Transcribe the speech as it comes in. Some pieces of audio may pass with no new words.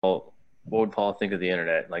Paul, what would Paul think of the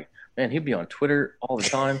internet? Like, man, he'd be on Twitter all the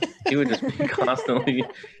time. He would just be constantly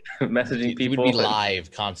messaging He would be people. And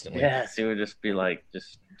live constantly. yes, he would just be like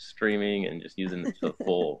just streaming and just using it to the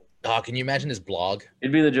full. Oh, can you imagine his blog?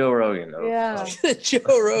 It'd be the Joe Rogan of, Yeah. Joe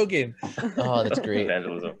Rogan. Oh, that's of great.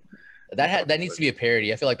 evangelism. That needs to be a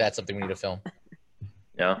parody. I feel like that's something we need to film.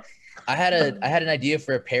 Yeah. I had an idea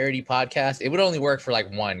for a parody podcast. It would only work for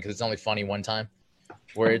like one because it's only funny one time,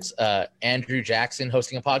 where it's Andrew Jackson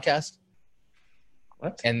hosting a podcast.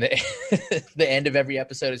 What? And the the end of every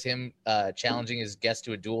episode is him challenging his guests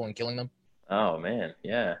to a duel and killing them. Oh man,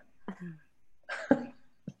 yeah.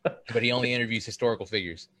 But he only interviews historical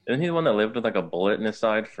figures. Isn't he the one that lived with like a bullet in his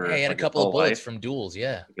side for Yeah, he had like, a couple his of whole bullets life? from duels,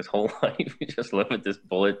 yeah. His whole life, he just lived with this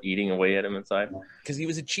bullet eating away at him inside. Because he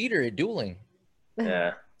was a cheater at dueling.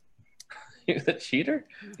 Yeah. He was a cheater?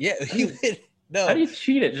 Yeah, he would. No. How do you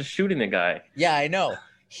cheat at just shooting the guy? Yeah, I know.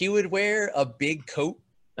 He would wear a big coat,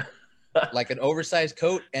 like an oversized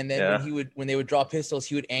coat, and then Yeah. when they would draw pistols,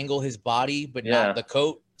 he would angle his body, but Yeah. not the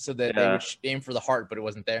coat, so that they Yeah. would aim for the heart, but it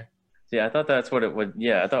wasn't there. Yeah, I thought that's what it would.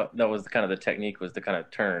 Yeah, I thought that was kind of the technique was to kind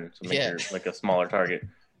of turn to make Yeah. your like a smaller target.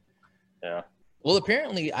 Yeah. Well,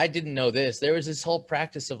 apparently, I didn't know this. There was this whole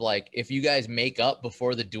practice of like, if you guys make up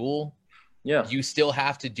before the duel, Yeah. you still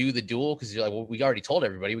have to do the duel because you're like, well, we already told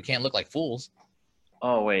everybody we can't look like fools.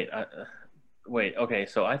 Oh wait, wait. Okay,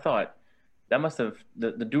 so I thought that must have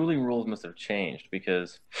the dueling rules must have changed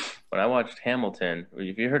because when I watched Hamilton, have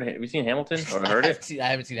you seen Hamilton or heard it? I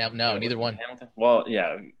haven't seen that. No, neither one. Hamilton. Well,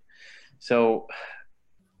 yeah. So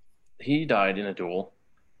he died in a duel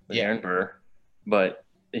with Yeah. Aaron Burr, but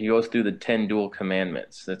he goes through the 10 duel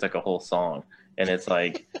commandments. It's like a whole song, and it's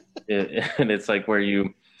like and it's like where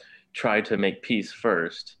you try to make peace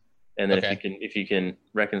first, and then Okay. if you can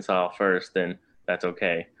reconcile first, then that's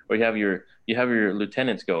okay. Or you have your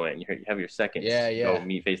lieutenants go in, you have your seconds Yeah. go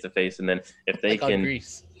meet face to face, and then if they Like on can,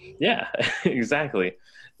 Grease. yeah, exactly,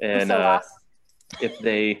 I'm and so lost. if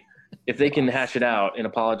they can hash it out and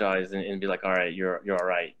apologize and be like, all right, you're all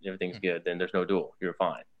right, everything's good, then there's no duel, you're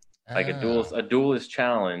fine. Like a duel is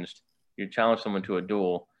challenged. You challenge someone to a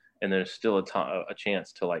duel, and there's still a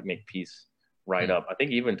chance to like make peace right up. I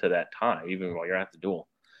think even to that time, even while you're at the duel,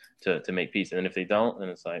 to make peace. And then if they don't, then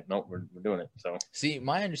it's like, nope, we're doing it. So See,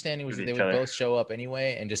 my understanding was that they Each would other. both show up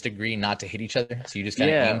anyway and just agree not to hit each other. So you just kind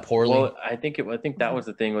of aim poorly. well, I think that was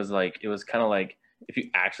the thing. Was like it was kind of like if you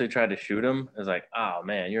actually tried to shoot him, it's like, oh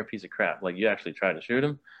man, you're a piece of crap. Like you actually tried to shoot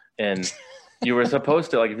him, and you were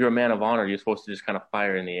supposed to, like, if you're a man of honor, you're supposed to just kind of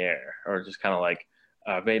fire in the air or just kind of like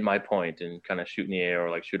made my point and kind of shoot in the air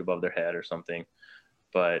or like shoot above their head or something.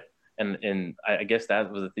 But and I guess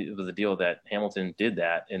that was the deal that Hamilton did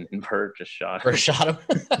that and Burr just shot him. Or shot him.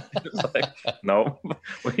 It's like, no.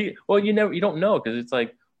 Well, you don't know because it's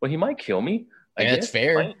like, well, he might kill me. I Yeah, that's guess.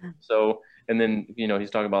 fair. Right? So, and then he's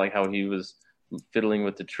talking about like how he was fiddling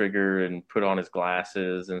with the trigger and put on his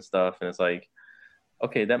glasses and stuff, and it's like,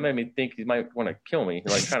 okay, that made me think he might want to kill me,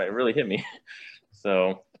 like trying to really hit me.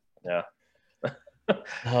 So, yeah.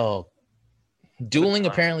 Oh, dueling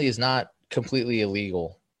apparently is not completely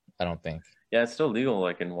illegal. I don't think. Yeah, it's still legal,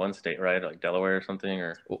 like in one state, right? Like Delaware or something,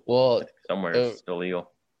 or Well, somewhere it's still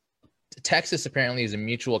legal. Texas apparently is a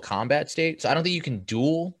mutual combat state, so I don't think you can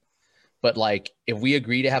duel. But like, if we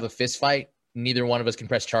agree to have a fist fight, neither one of us can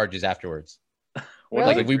press charges afterwards. What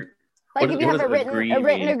Really? does Like if we, Like what if you does have a agree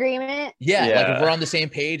written mean? agreement. yeah, like Yeah. if we're on the same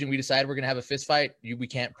page and we decide we're gonna have a fist fight, we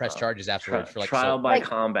can't press charges afterwards for like trial by Like-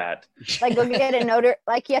 combat. Like go get a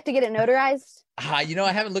like you have to get it notarized. I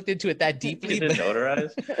haven't looked into it that deeply, Get it but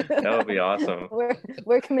notarized? That would be awesome.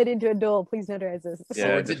 We're committed to a duel. Please notarize this. Yeah,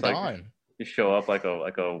 swords just at like- dawn. You show up like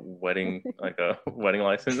a wedding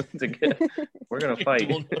license to get. We're gonna fight.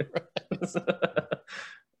 Dual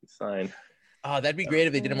Sign. Oh, that'd be great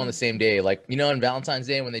if they did them on the same day. Like, on Valentine's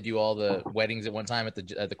Day when they do all the weddings at one time at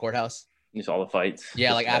the courthouse. Just all the fights.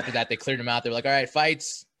 Yeah, like after that, they cleared them out. They were like, all right,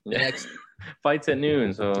 fights. Yeah. Next. Fights at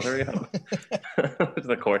noon. So hurry up. To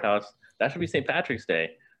the courthouse. That should be St. Patrick's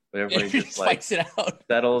Day. Where everybody just like fights it out.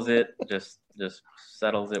 settles it. Just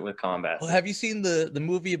settles it with combat. Well, have you seen the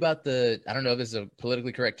movie about I don't know if this is a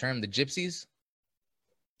politically correct term, the gypsies?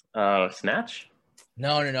 Snatch.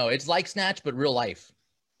 No. It's like Snatch, but real life.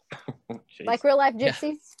 Jeez. Like real life Yeah.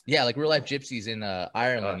 gypsies. Yeah, like real life gypsies in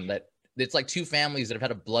Ireland. Gosh. It's like two families that have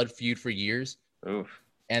had a blood feud for years. Oof.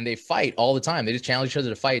 And they fight all the time. They just challenge each other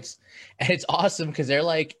to fights. And it's awesome because they're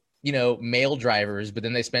like, male drivers, but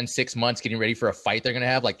then they spend 6 months getting ready for a fight they're going to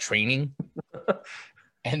have, like training.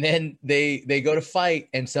 And then they go to fight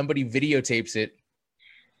and somebody videotapes it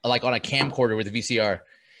like on a camcorder with a VCR.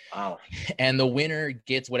 Wow. And the winner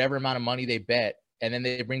gets whatever amount of money they bet. and then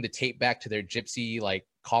they bring the tape back to their gypsy like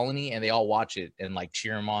colony, and they all watch it and like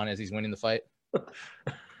cheer him on as he's winning the fight.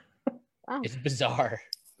 Wow. It's bizarre.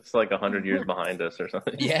 It's like 100 years behind us or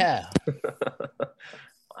something. Yeah.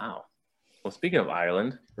 Wow. Well, speaking of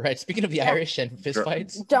Ireland, Right. Speaking of the Yeah. Irish and fist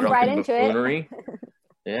fights. Jump right drunken into it. buffoonery.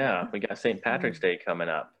 Yeah, we got St. Patrick's Day coming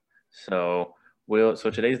up. So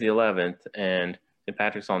today's the 11th, and St.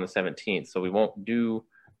 Patrick's on the 17th. So we won't do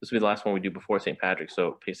this. Will be the last one we do before St. Patrick's.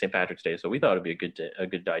 So St. Patrick's Day. So we thought it'd be a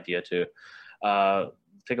good idea to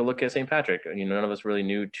take a look at St. Patrick. You know, none of us really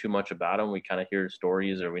knew too much about him. We kind of hear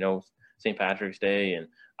stories, or we know St. Patrick's Day and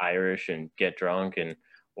Irish and get drunk and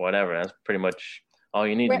whatever. That's pretty much all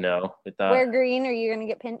you need to know. Wear green or you're going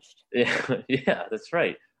to get pinched. Yeah, that's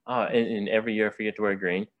right. And every year I forget to wear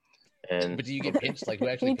green. And But do you get pinched? Like who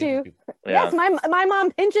actually Me pinches too. people? yeah. Yes, my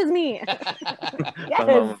mom pinches me. My Yes,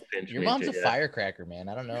 mom would pinch Your me mom's too, a yeah. firecracker, man.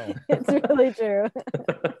 I don't know. it's really true.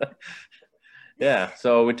 Yeah,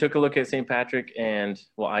 so we took a look at St. Patrick, and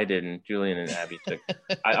well, I didn't. Julian and Abby took.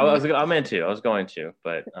 I meant to. I was going to,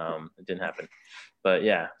 but it didn't happen. But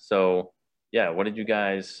yeah, so yeah, what did you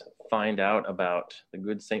guys find out about the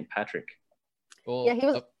good St. Patrick? Well, Yeah, he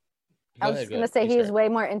was- go I was ahead, going to say You he was start. way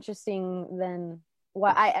more interesting than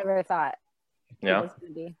what I ever thought he Yeah, was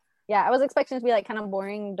going to be. Yeah, I was expecting it to be like kind of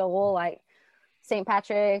boring, dull, like St.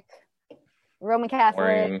 Patrick, Roman Catholic.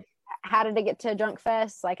 boring. How did it get to Drunk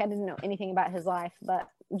Fest? Like I didn't know anything about his life. But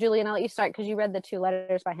Julian, I'll let you start because you read the 2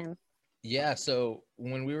 letters by him. Yeah, so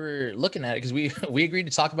when we were looking at it, because we agreed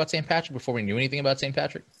to talk about St. Patrick before we knew anything about St.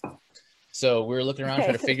 Patrick. So we were looking around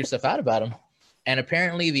trying to figure stuff out about him. And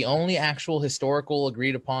apparently the only actual historical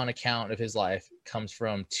agreed upon account of his life comes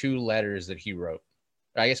from 2 letters that he wrote.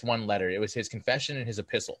 I guess 1 letter. It was his confession and his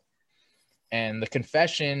epistle. And the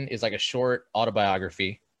confession is like a short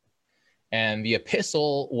autobiography. And the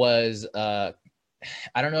epistle was, I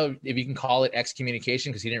don't know if you can call it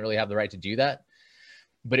excommunication because he didn't really have the right to do that.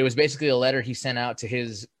 But it was basically a letter he sent out to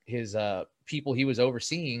his people he was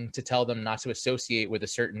overseeing to tell them not to associate with a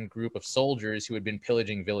certain group of soldiers who had been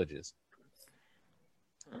pillaging villages.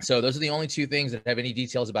 So those are the only 2 things that have any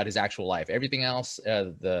details about his actual life. Everything else,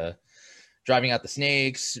 the driving out the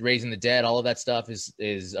snakes, raising the dead, all of that stuff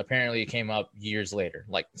is apparently it came up years later,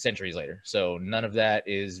 like centuries later. So none of that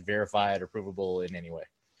is verified or provable in any way.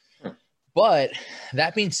 But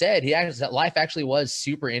that being said, that life actually was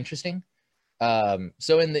super interesting.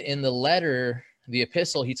 So in the letter, the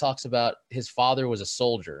epistle, he talks about his father was a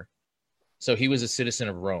soldier. So he was a citizen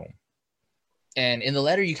of Rome. And in the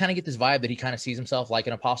letter, you kind of get this vibe that he kind of sees himself like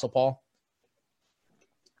an Apostle Paul.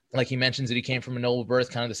 Like he mentions that he came from a noble birth,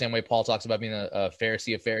 kind of the same way Paul talks about being a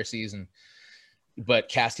Pharisee of Pharisees, but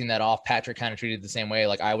casting that off. Patrick kind of treated the same way.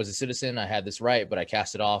 Like I was a citizen, I had this right, but I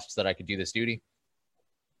cast it off so that I could do this duty.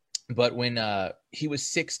 But when he was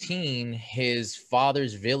 16, his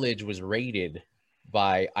father's village was raided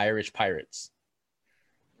by Irish pirates.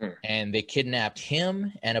 And they kidnapped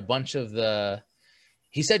him and a bunch of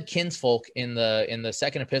he said kinsfolk in the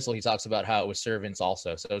second epistle. He talks about how it was servants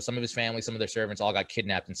also. So some of his family, some of their servants all got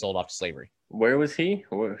kidnapped and sold off to slavery. Where was he?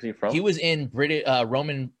 Where was he from? He was in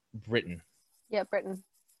Roman Britain. Yeah, Britain.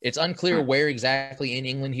 It's unclear where exactly in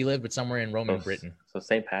England he lived, but somewhere in Roman Britain. So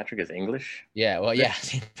St. Patrick is English? Yeah, well, yeah,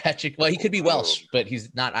 St. Patrick. Well, he could be Welsh, but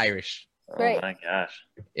he's not Irish. Right. Oh my gosh.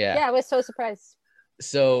 Yeah. Yeah, I was so surprised.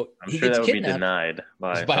 So I'm he sure gets that would be kidnapped denied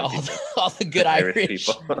by by some people. all the good Irish.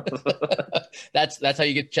 people. That's how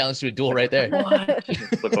you get challenged to a duel right there. What?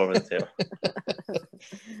 Flip over the table.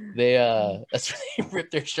 They that's where they rip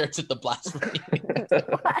their shirts at the blasphemy.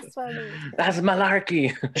 Blasphemy. That's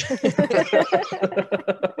malarkey.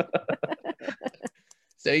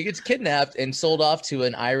 So he gets kidnapped and sold off to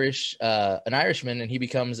an Irishman, and he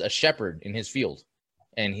becomes a shepherd in his field.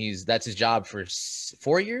 And that's his job for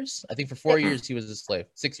 4 years. I think for 4 years he was a slave.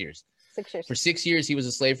 6 years. 6 years. For 6 years he was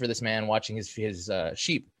a slave for this man, watching his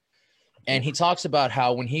sheep. And he talks about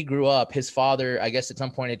how when he grew up, his father, I guess at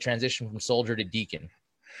some point, had transitioned from soldier to deacon,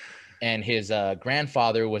 and his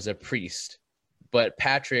grandfather was a priest. But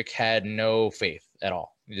Patrick had no faith at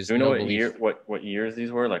all. Just Do we know no what belief. what years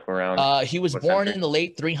these were? Like around He was what born century? in the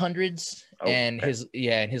late 300s, Oh, and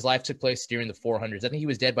okay. his life took place during the 400s. I think he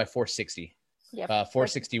was dead by 460. Yeah.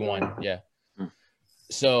 461. Yeah. Hmm.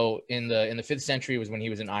 So in the 5th century was when he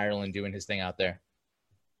was in Ireland doing his thing out there.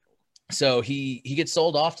 So he gets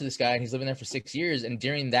sold off to this guy, and he's living there for 6 years. And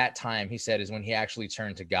during that time, he said, is when he actually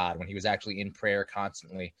turned to God, when he was actually in prayer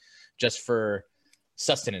constantly, just for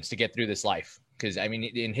sustenance to get through this life. Because I mean,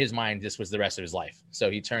 in his mind, this was the rest of his life. So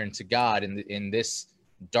he turned to God in this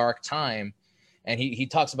dark time, and he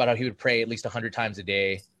talks about how he would pray at least 100 times a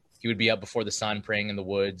day. He would be up before the sun praying in the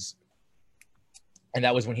woods. And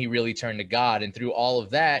that was when he really turned to God. And through all of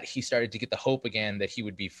that, he started to get the hope again that he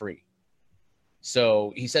would be free.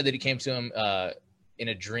 So he said that he came to him in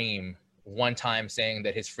a dream, one time saying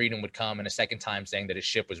that his freedom would come, and a second time saying that his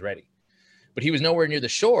ship was ready. But he was nowhere near the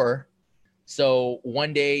shore. So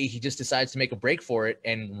one day he just decides to make a break for it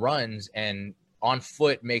and runs, and on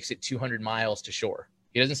foot makes it 200 miles to shore.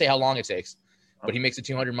 He doesn't say how long it takes, but he makes it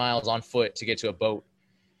 200 miles on foot to get to a boat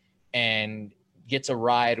and gets a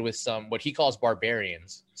ride with some, what he calls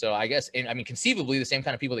barbarians. So I guess, I mean, conceivably the same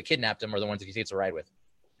kind of people that kidnapped him are the ones that he gets a ride with.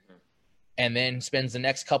 And then spends the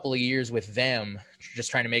next couple of years with them, just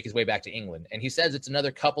trying to make his way back to England. And he says it's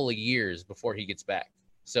another couple of years before he gets back.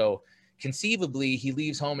 So conceivably, he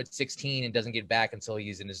leaves home at 16 and doesn't get back until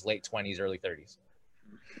he's in his late 20s, early 30s.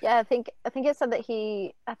 Yeah, I think it said that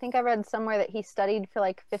I think I read somewhere that he studied for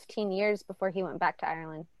like 15 years before he went back to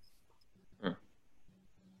Ireland.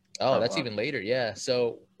 Oh, that's even later. Yeah.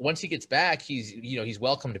 So once he gets back, he's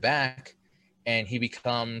welcomed back, and he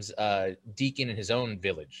becomes a deacon in his own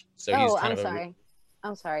village. So he's kind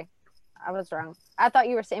I'm sorry. I was wrong. I thought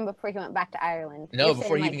you were saying before he went back to Ireland. No,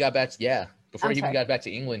 before he even got back. Before he even got back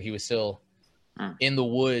to England, he was still in the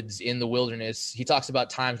woods, in the wilderness. He talks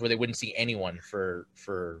about times where they wouldn't see anyone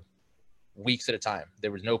for weeks at a time.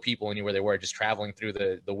 There was no people anywhere they were, just traveling through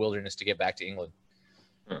the wilderness to get back to England.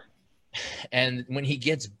 And when he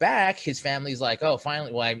gets back, his family's like, oh,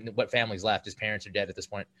 finally. Well, what family's left? His parents are dead at this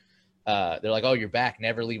point. They're like, oh, you're back.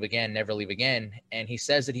 Never leave again. Never leave again. And he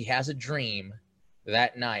says that he has a dream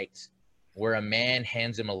that night where a man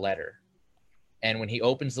hands him a letter. And when he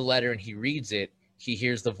opens the letter and he reads it, he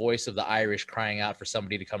hears the voice of the Irish crying out for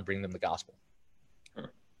somebody to come bring them the gospel.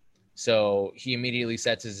 So he immediately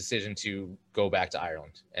sets his decision to go back to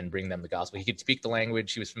Ireland and bring them the gospel. He could speak the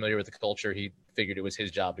language. He was familiar with the culture. He figured it was his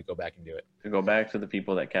job to go back and do it. To go back to the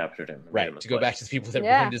people that captured him. Right. To go back to the people that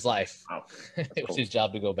ruined his life. Wow. It was his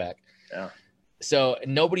job to go back. Yeah. So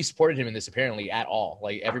nobody supported him in this apparently at all.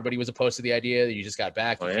 Like everybody was opposed to the idea that you just got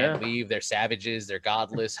back. You can't leave. They're savages. They're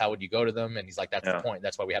godless. How would you go to them? And he's like, that's the point.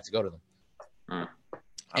 That's why we have to go to them.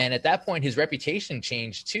 And at that point, his reputation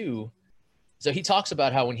changed too. So he talks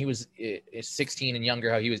about how when he was 16 and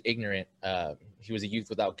younger, how he was ignorant. He was a youth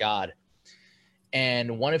without God.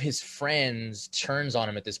 And one of his friends turns on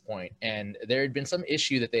him at this point. And there had been some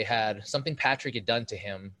issue that they had, something Patrick had done to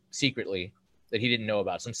him secretly that he didn't know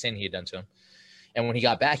about, some sin he had done to him. And when he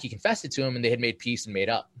got back, he confessed it to him, and they had made peace and made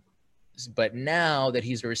up. But now that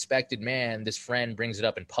he's a respected man, this friend brings it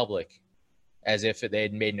up in public as if they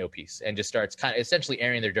had made no peace, and just starts kind of essentially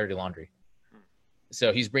airing their dirty laundry.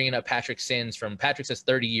 So he's bringing up Patrick's sins from, Patrick says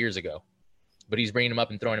 30 years ago, but he's bringing him up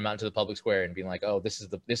and throwing him out into the public square and being like, oh, this is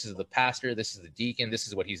the pastor, this is the deacon, this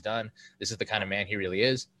is what he's done, this is the kind of man he really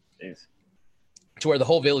is. Jeez. To where the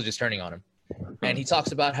whole village is turning on him. And he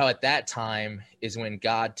talks about how at that time is when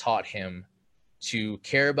God taught him to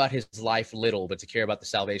care about his life little, but to care about the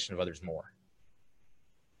salvation of others more.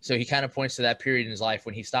 So he kind of points to that period in his life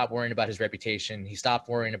when he stopped worrying about his reputation. He stopped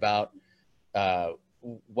worrying about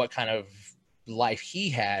what kind of life he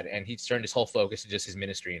had, and he turned his whole focus to just his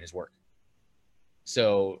ministry and his work.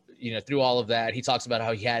 So, through all of that, he talks about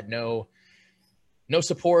how he had no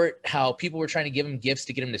support, how people were trying to give him gifts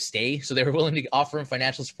to get him to stay. So they were willing to offer him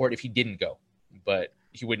financial support if he didn't go, but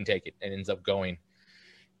he wouldn't take it and ends up going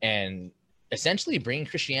and essentially bringing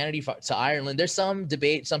Christianity to Ireland. There's some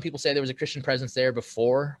debate. Some people say there was a Christian presence there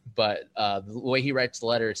before, but the way he writes the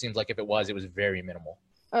letter, it seems like if it was very minimal.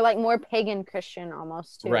 Or like more pagan Christian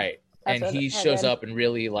almost too. Right. That's and he shows up and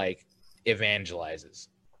really like evangelizes.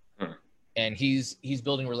 And he's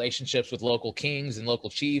building relationships with local kings and local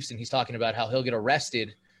chiefs. And he's talking about how he'll get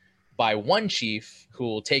arrested by one chief who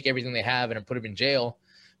will take everything they have and put him in jail,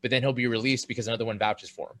 but then he'll be released because another one vouches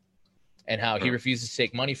for him. And how he refuses to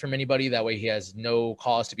take money from anybody. That way he has no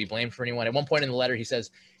cause to be blamed for anyone. At one point in the letter, he says,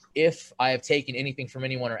 if I have taken anything from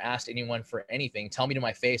anyone or asked anyone for anything, tell me to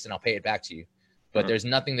my face and I'll pay it back to you. But there's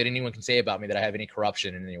nothing that anyone can say about me that I have any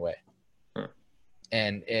corruption in any way.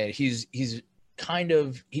 And he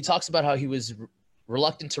talks about how he was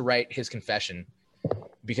reluctant to write his confession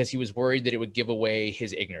because he was worried that it would give away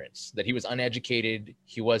his ignorance, that he was uneducated.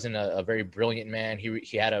 He wasn't a very brilliant man. He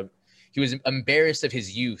was embarrassed of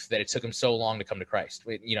his youth, that it took him so long to come to Christ.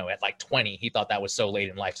 At like 20, he thought that was so late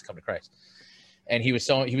in life to come to Christ. And he was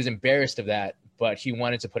embarrassed of that, but he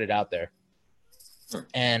wanted to put it out there.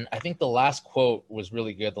 And I think the last quote was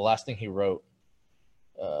really good. The last thing he wrote,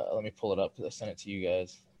 let me pull it up because I sent it to you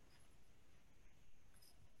guys.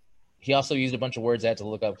 He also used a bunch of words I had to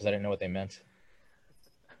look up because I didn't know what they meant.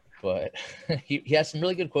 But he has some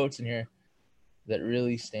really good quotes in here. that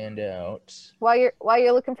really stand out. While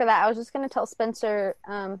you're looking for that, I was just going to tell Spencer,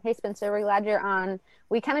 hey Spencer, we're glad you're on.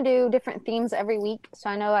 We kind of do different themes every week, so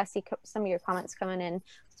I know I see some of your comments coming in.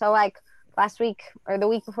 So like last week or the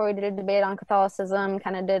week before, we did a debate on Catholicism,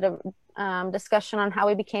 kind of did a discussion on how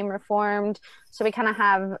we became Reformed. So we kind of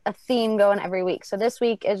have a theme going every week. So this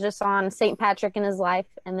week is just on St. Patrick and his life,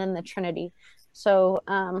 and then the Trinity. So,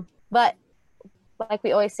 but like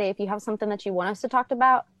we always say, if you have something that you want us to talk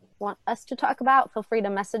about, feel free to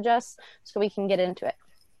message us so we can get into it.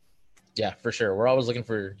 Yeah, for sure. We're always looking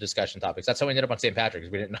for discussion topics. That's how we ended up on St. Patrick's.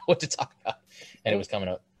 We didn't know what to talk about, and it was coming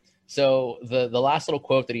up. So the last little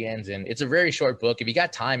quote that he ends in, it's a very short book. If you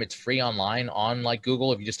got time, it's free online on like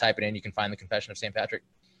Google. If you just type it in, you can find the Confession of St. Patrick.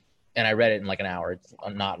 And I read it in like an hour. It's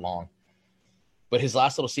not long. But his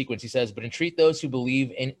last little sequence, he says, "But entreat those who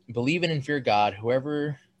believe in and fear God,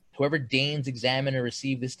 whoever deigns examine or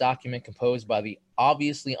receive this document composed by the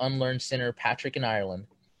obviously unlearned sinner Patrick in Ireland,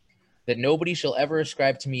 that nobody shall ever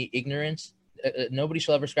ascribe to me ignorance. Nobody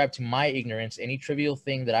shall ever ascribe to my ignorance any trivial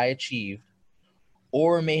thing that I achieved,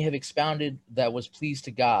 or may have expounded that was pleased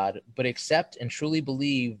to God, but accept and truly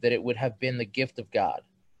believe that it would have been the gift of God.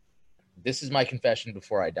 This is my confession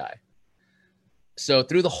before I die." So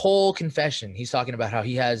through the whole confession, he's talking about how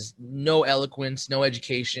he has no eloquence, no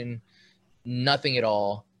education, nothing at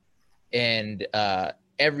all. And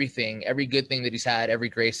everything, every good thing that he's had, every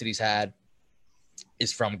grace that he's had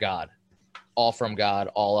is from God. All from God,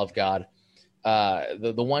 all of God.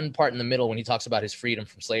 The one part in the middle when he talks about his freedom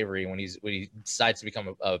from slavery, when he decides to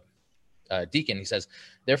become a deacon, he says,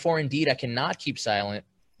 "Therefore, indeed, I cannot keep silent,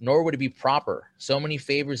 nor would it be proper. So many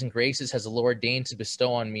favors and graces has the Lord deigned to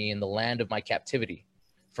bestow on me in the land of my captivity.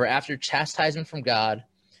 For after chastisement from God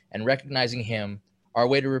and recognizing him, our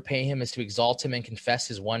way to repay him is to exalt him and confess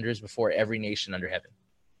his wonders before every nation under heaven."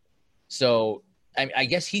 So I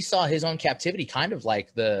guess he saw his own captivity kind of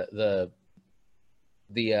like the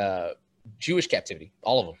Jewish captivity,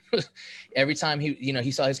 all of them. Every time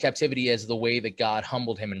he saw his captivity as the way that God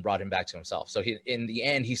humbled him and brought him back to himself. So in the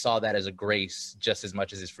end, he saw that as a grace just as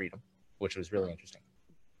much as his freedom, which was really interesting.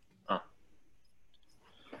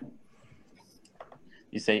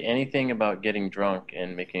 You say anything about getting drunk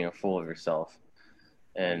and making a fool of yourself,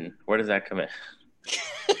 and where does that come in?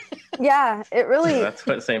 Yeah, it really. That's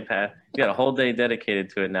what St. Pat. You got a whole day dedicated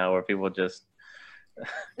to it now, where people just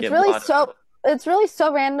get it's really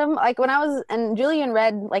so random. Like when I was, and Julian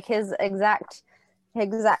read like his exact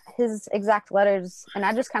letters, and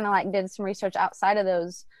I just kind of like did some research outside of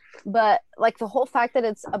those. But like the whole fact that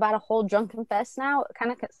it's about a whole drunken fest now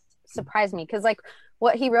kind of surprised me, because like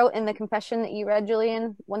what he wrote in the confession that you read,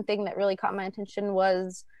 Julian, one thing that really caught my attention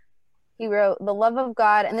was he wrote the love of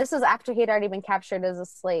God, and this is after he'd already been captured as a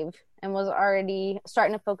slave and was already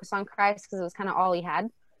starting to focus on Christ because it was kind of all he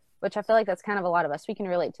had. Which I feel like that's kind of a lot of us. We can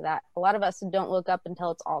relate to that. A lot of us don't look up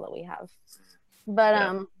until it's all that we have.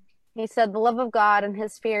 But he said, the love of God and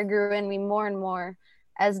his fear grew in me more and more,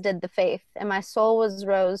 as did the faith. And my soul was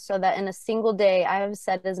rose so that in a single day I have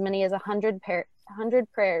said as many as 100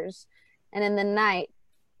 prayers, and in the night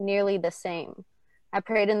nearly the same. I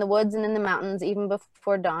prayed in the woods and in the mountains even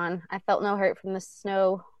before dawn. I felt no hurt from the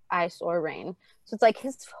snow, ice, or rain. So it's like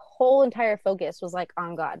his whole entire focus was like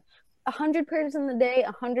on God. 100 prayers in the day,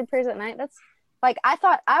 100 prayers at night. That's like,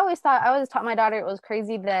 I always taught my daughter it was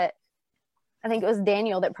crazy that I think it was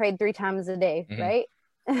Daniel that prayed 3 times a day, mm-hmm. right?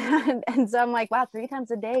 And so I'm like, wow, 3 times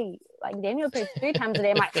a day. Like Daniel prayed 3 times a day.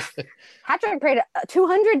 I'm like, Patrick prayed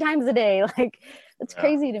 200 times a day. Like, it's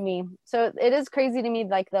crazy to me. So it is crazy to me,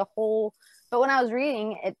 like the whole, but when I was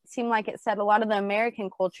reading, it seemed like it said a lot of the American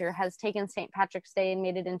culture has taken St. Patrick's Day and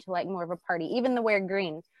made it into like more of a party. Even the wear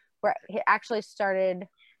green, where it actually started.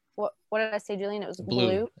 What did I say, Julian? It was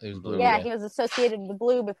blue. It was blue. Yeah, he was associated with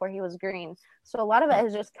blue before he was green. So a lot of it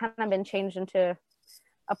has just kind of been changed into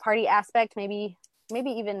a party aspect, maybe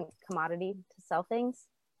even commodity to sell things.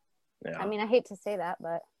 Yeah. I mean, I hate to say that,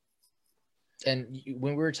 but. And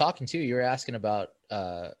when we were talking too, you were asking about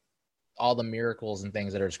all the miracles and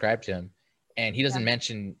things that are ascribed to him, and he doesn't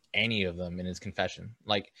mention any of them in his confession.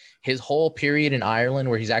 Like his whole period in Ireland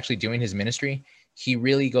where he's actually doing his ministry, he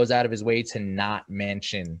really goes out of his way to not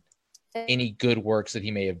mention any good works that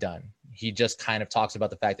he may have done. He just kind of talks about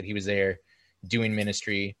the fact that he was there doing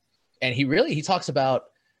ministry. And he talks about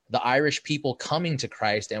the Irish people coming to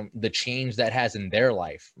Christ and the change that has in their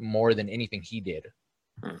life more than anything he did.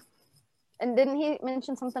 And didn't he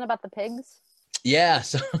mention something about the pigs? Yeah.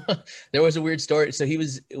 So there was a weird story. So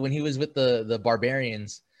when he was with the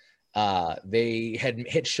barbarians, they had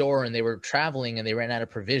hit shore and they were traveling and they ran out of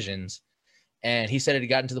provisions. And he said it had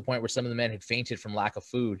gotten to the point where some of the men had fainted from lack of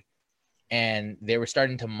food. and they were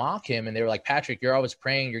starting to mock him, and they were like, Patrick, you're always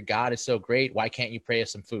praying, your God is so great, why can't you pray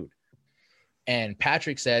us some food? And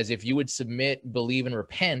Patrick says, if you would submit, believe, and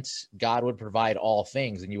repent, God would provide all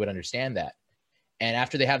things, and you would understand that. And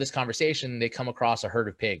after they have this conversation, they come across a herd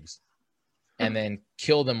of pigs and then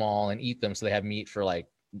kill them all and eat them, so they have meat for like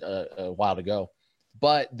a while to go.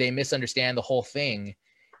 But they misunderstand the whole thing,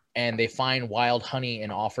 and they find wild honey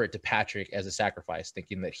and offer it to Patrick as a sacrifice,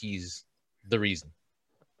 thinking that he's the reason.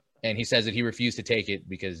 And he says that he refused to take it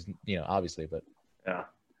because, obviously, but. Yeah.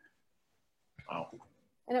 Wow.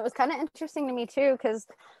 And it was kind of interesting to me too, because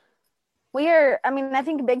I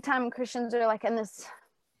think big time Christians are like in this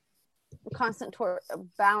constant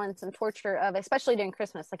balance and torture of, especially during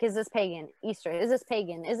Christmas, like, is this pagan? Easter, is this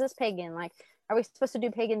pagan? Is this pagan? Like, are we supposed to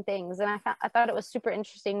do pagan things? And I thought it was super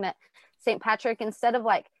interesting that St. Patrick, instead of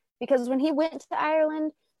like, because when he went to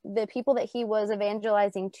Ireland, the people that he was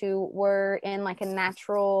evangelizing to were in like a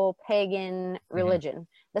natural pagan religion.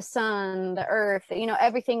 Mm-hmm. The sun, the earth,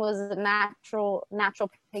 everything was a natural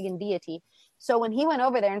pagan deity. So when he went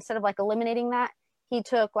over there, instead of like eliminating that, he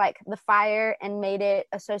took like the fire and made it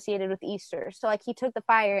associated with Easter. So like he took the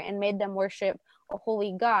fire and made them worship a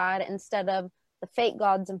holy God instead of the fake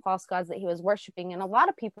gods and false gods that he was worshiping. And a lot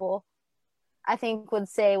of people, I think, would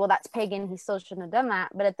say, well, that's pagan, he still shouldn't have done that.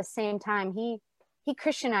 But at the same time, he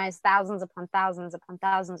Christianized thousands upon thousands upon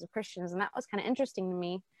thousands of Christians. And that was kind of interesting to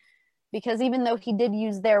me, because even though he did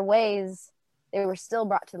use their ways, they were still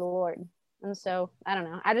brought to the Lord. And so, I don't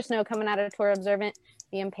know. I just know coming out of Torah observant,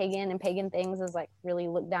 being pagan and pagan things is like really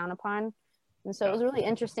looked down upon. And so it was really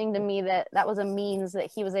interesting to me that that was a means that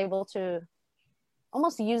he was able to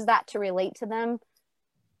almost use that to relate to them,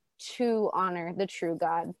 to honor the true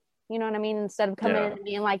God. You know what I mean? Instead of coming in and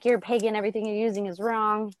being like, you're pagan, everything you're using is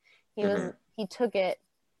wrong. He took it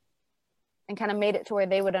and kind of made it to where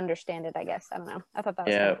they would understand it, I guess. I don't know. I thought that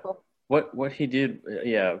was really cool. What he did,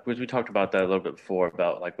 because we talked about that a little bit before,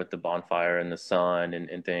 about like with the bonfire and the sun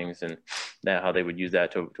and things, and that how they would use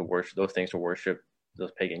that to worship those things, to worship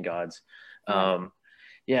those pagan gods.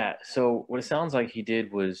 So what it sounds like he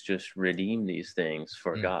did was just redeem these things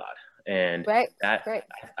for God. And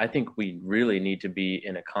I think we really need to be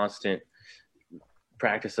in a constant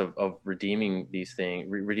practice of redeeming these things,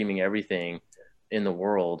 redeeming everything in the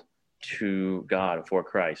world to God, for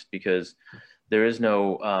Christ, because there is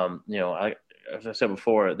no, as I said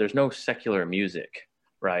before, there's no secular music,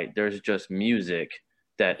 right? There's just music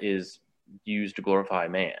that is used to glorify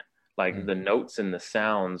man. Like the notes and the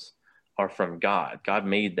sounds are from God. God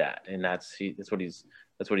made that, and that's what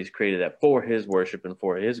he's created that for his worship and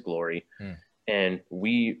for his glory. And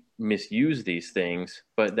we misuse these things,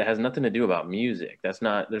 but that has nothing to do about music. It's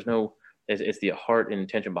the heart and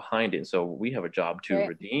intention behind it. And so we have a job to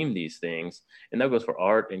redeem these things, and that goes for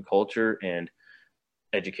art and culture and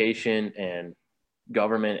education and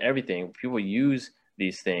government, everything. People use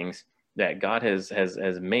these things that God has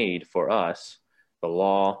made for us, the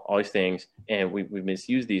law, all these things, and we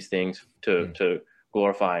misuse these things to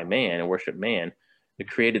glorify man and worship man, the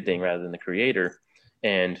created thing, rather than the creator.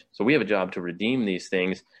 And so we have a job to redeem these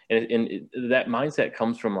things, and that mindset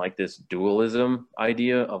comes from like this dualism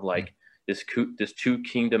idea of like this two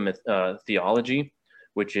kingdom theology,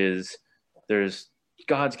 which is there's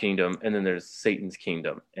God's kingdom and then there's Satan's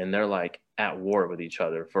kingdom, and they're like at war with each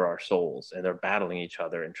other for our souls, and they're battling each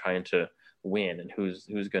other and trying to win, and who's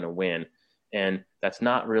going to win. And that's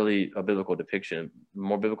not really a biblical depiction. The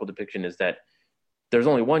more biblical depiction is that there's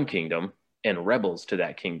only one kingdom and rebels to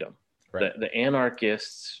that kingdom. Right. The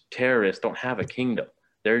anarchists, terrorists don't have a kingdom.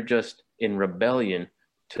 They're just in rebellion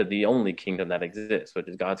to the only kingdom that exists, which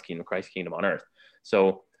is God's kingdom, Christ's kingdom on earth.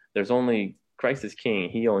 So there's only Christ is king.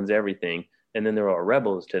 He owns everything. And then there are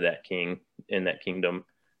rebels to that king in that kingdom.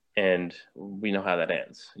 And we know how that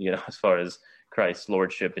ends, as far as Christ's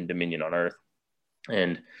lordship and dominion on earth.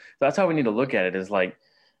 And that's how we need to look at it, is like,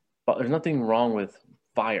 there's nothing wrong with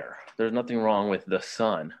fire. There's nothing wrong with the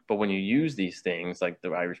sun. But when you use these things, like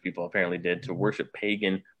the Irish people apparently did, to worship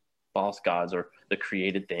pagan false gods or the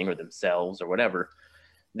created thing or themselves or whatever,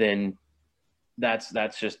 then that's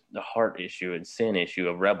just the heart issue and sin issue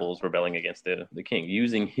of rebels rebelling against the king,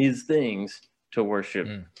 using his things to worship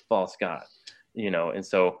false god, and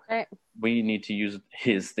so we need to use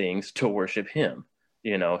his things to worship him,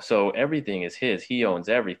 so everything is his. He owns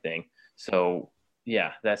everything. So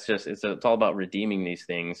that's just, it's all about redeeming these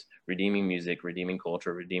things, redeeming music, redeeming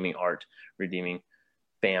culture, redeeming art, redeeming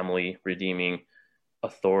family, redeeming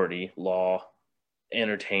authority, law,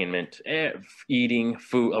 entertainment, eating,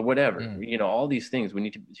 food, or whatever. All these things we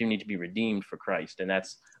need to be redeemed for Christ, and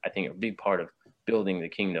that's, I think, a big part of building the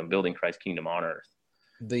kingdom, building Christ's kingdom on earth.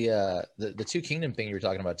 The two kingdom thing you were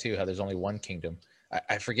talking about too, how there's only one kingdom.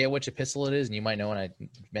 I forget which epistle it is, and you might know when I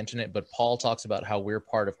mention it, but Paul talks about how we're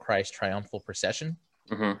part of Christ's triumphal procession.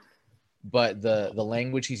 Mm-hmm. But the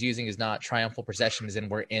language he's using is not triumphal procession as in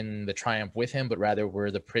we're in the triumph with him, but rather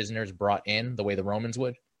we're the prisoners brought in the way the Romans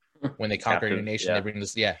would when they conquered a nation.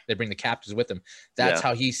 Yeah. They bring the captives with them. That's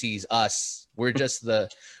how he sees us. We're just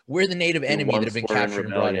we're the native enemy that have been captured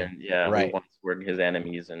and brought in. Yeah, right. We once were his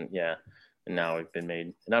enemies, and now we've been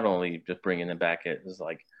made not only just bringing them back as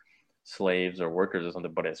like slaves or workers or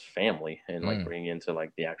something, but as family, and like bringing into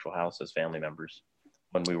like the actual house as family members.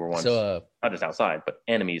 When we were once not just outside, but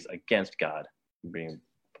enemies against God, being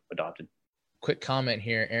adopted. Quick comment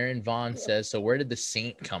here. Aaron Vaughn says, so where did the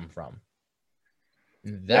saint come from?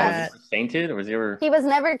 Was he sainted, or was he ever? He was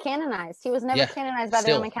never canonized. He was never canonized by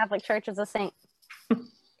the Roman Catholic Church as a saint.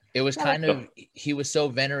 It was kind of, he was so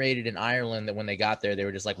venerated in Ireland that when they got there, they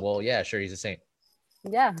were just like, well, yeah, sure, he's a saint.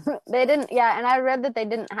 Yeah, they didn't. Yeah, and I read that they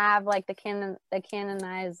didn't have like the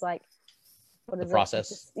canonized like. The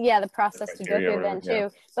process. The process to go through then too.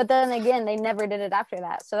 But then again, they never did it after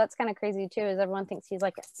that. So that's kind of crazy too, is everyone thinks he's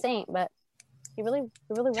like a saint, but he really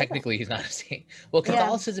technically he's not a saint. Well,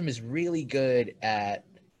 Catholicism is really good at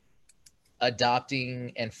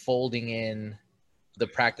adopting and folding in the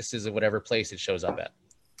practices of whatever place it shows up at.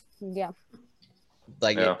 Yeah.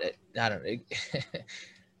 Like I don't know.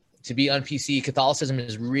 To be on PC, Catholicism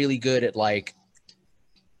is really good at like.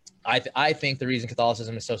 I think the reason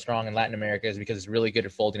Catholicism is so strong in Latin America is because it's really good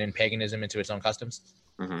at folding in paganism into its own customs.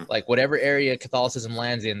 Mm-hmm. Like whatever area Catholicism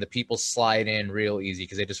lands in, the people slide in real easy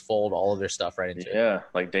because they just fold all of their stuff right into it. Yeah,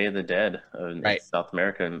 like Day of the Dead in South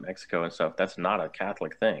America and Mexico and stuff. That's not a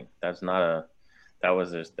Catholic thing. That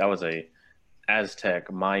was a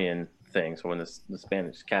Aztec Mayan thing. So when the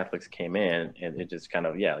Spanish Catholics came in, and it just kind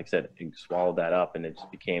of like I said, it swallowed that up, and it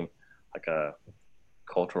just became like a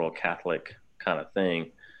cultural Catholic kind of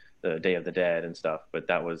thing. The Day of the Dead and stuff, but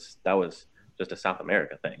that was just a South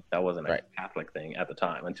America thing. That wasn't a Catholic thing at the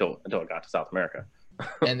time until it got to South America.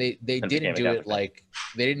 And they didn't do it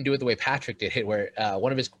they didn't do it the way Patrick did it, where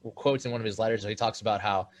one of his quotes in one of his letters, he talks about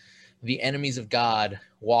how the enemies of God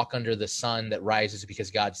walk under the sun that rises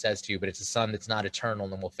because God says to, but it's a sun that's not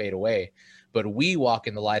eternal and will fade away. But we walk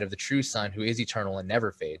in the light of the true sun who is eternal and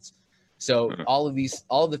never fades. So all of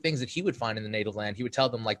the things that he would find in the native land, he would tell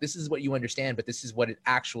them like, this is what you understand, but this is what it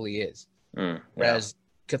actually is. Whereas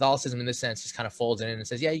Catholicism in this sense just kind of folds in and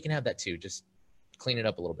says, yeah, you can have that too. Just clean it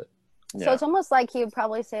up a little bit. So it's almost like he would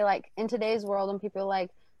probably say like, in today's world, when people are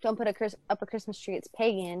like, don't put up a Christmas tree, it's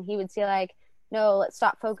pagan. He would say like, no, let's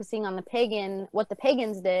stop focusing on what the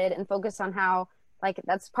pagans did, and focus on how like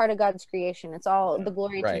that's part of God's creation. It's all the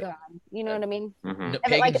glory to God. You know what I mean? Mm-hmm. No,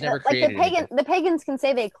 pagans never created the pagans can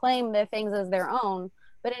say they claim their things as their own,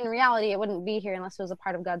 but in reality, it wouldn't be here unless it was a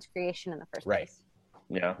part of God's creation in the first place.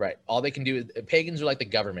 Yeah. Right. All they can do is pagans are like the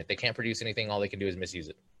government. They can't produce anything. All they can do is misuse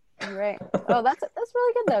it. Right. Oh, that's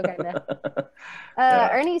really good though, kind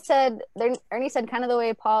of. Ernie said kind of the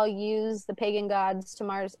way Paul used the pagan gods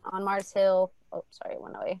on Mars Hill. Oh, sorry, it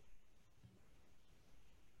went away.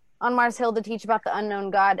 On Mars Hill to teach about the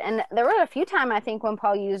unknown God. And there were a few times, I think, when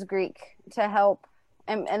Paul used Greek to help,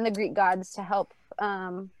 and the Greek gods to help,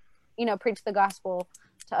 preach the gospel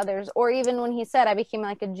to others. Or even when he said, I became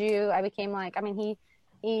like a Jew,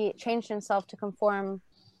 he changed himself to conform,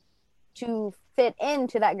 to fit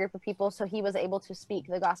into that group of people, so he was able to speak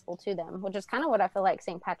the gospel to them, which is kind of what I feel like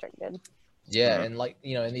St. Patrick did. Yeah, and like,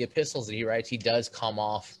 in the epistles that he writes, he does come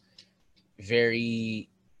off very...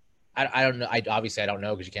 I don't know. I don't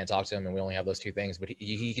know because you can't talk to him and we only have those two things, but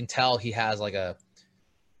he can tell he has like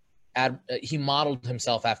he modeled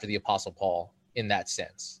himself after the Apostle Paul in that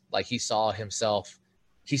sense. Like he saw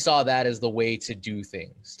that as the way to do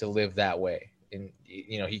things, to live that way. And,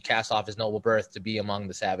 he cast off his noble birth to be among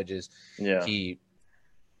the savages. Yeah.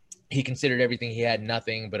 He considered everything he had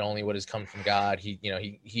nothing, but only what has come from God.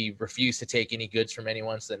 He refused to take any goods from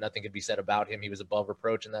anyone so that nothing could be said about him. He was above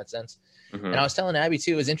reproach in that sense. Mm-hmm. And I was telling Abby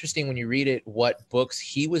too, it was interesting when you read it, what books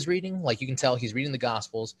he was reading. Like you can tell he's reading the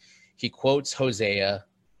Gospels. He quotes Hosea,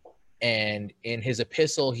 and in his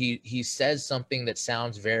epistle, he says something that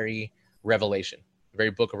sounds very Revelation,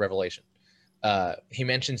 very book of Revelation. He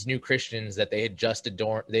mentions new Christians that they had just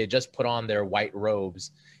put on their white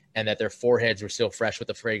robes, and that their foreheads were still fresh with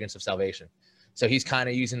the fragrance of salvation. So he's kind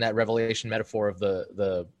of using that Revelation metaphor of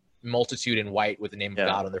the multitude in white with the name of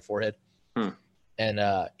God on their forehead.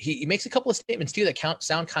 And he makes a couple of statements too that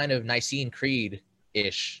sound kind of Nicene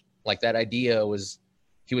Creed-ish. Like that idea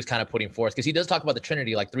he was kind of putting forth, because he does talk about the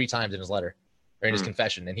Trinity like 3 times in his letter or in his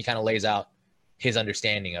confession, and he kind of lays out his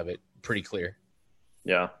understanding of it pretty clear.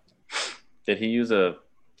 Yeah. Did he use a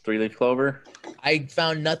 3-leaf clover, I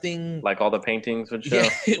found nothing like all the paintings would show.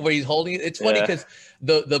 yeah, where he's holding it. It's funny Yeah. because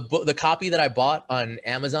the copy that I bought on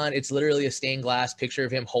Amazon, it's literally a stained glass picture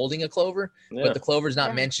of him holding a clover, Yeah. but the clover is not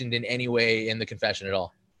Yeah. mentioned in any way in the confession at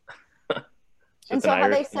all. And Just so an how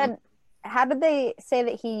they Irish- said, how did they say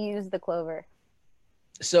that he used the clover?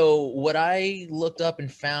 So what I looked up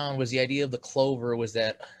and found was the idea of the clover was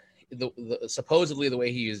that supposedly the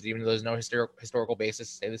way he used it, even though there's no historical basis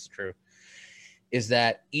to say this is true, is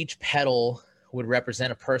that each petal would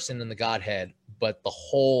represent a person in the Godhead, but the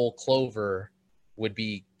whole clover would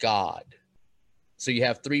be God. So you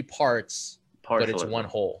have 3 parts, but it's Partialism. one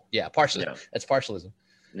whole. Yeah, partialism. Yeah. That's partialism.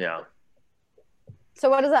 Yeah. So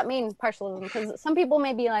what does that mean, partialism? Because some people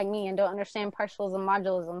may be like me and don't understand partialism,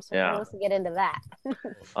 modulism. So Yeah. let's get into that.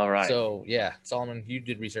 All right. So yeah, Solomon, you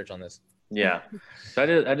did research on this. Yeah. So I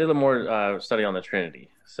did a little more study on the Trinity.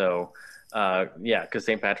 So yeah, because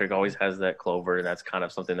St. Patrick always has that clover, and that's kind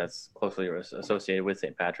of something that's closely associated with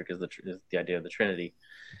St. Patrick is the idea of the Trinity,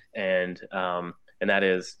 and that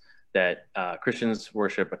is that Christians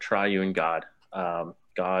worship a triune God,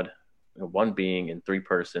 God, one being in 3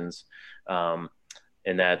 persons, and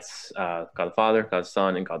that's God the Father, God the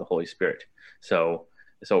Son, and God the Holy Spirit. So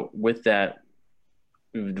with that,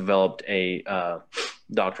 we've developed a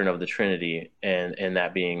doctrine of the Trinity, and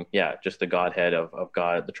that being, yeah, just the Godhead of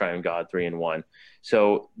God, the triune God, 3 in 1.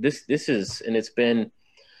 So this is, and it's been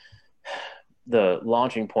the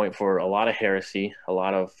launching point for a lot of heresy, a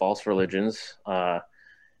lot of false religions, a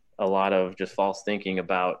lot of just false thinking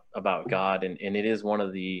about God, and it is one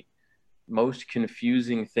of the most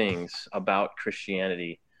confusing things about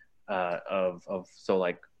Christianity. So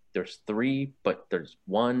like there's 3, but there's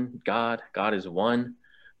one God. God is one,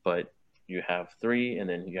 but you have 3, and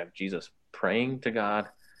then you have Jesus praying to God,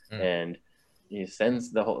 and he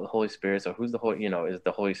sends the Holy Spirit. So who's the Holy? Is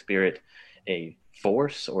the Holy Spirit a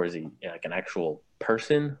force, or is he like an actual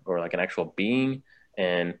person, or like an actual being?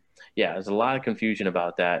 And yeah, there's a lot of confusion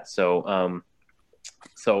about that. So a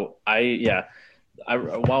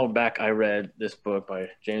while back I read this book by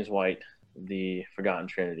James White, The Forgotten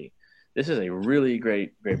Trinity. This is a really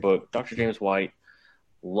great book. Dr. James White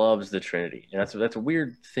loves the Trinity, and that's a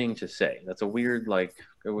weird thing to say. That's a weird, like,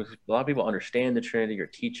 a lot of people understand the Trinity or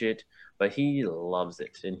teach it, but he loves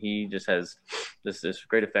it, and he just has this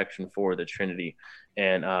great affection for the Trinity,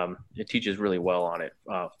 and it teaches really well on it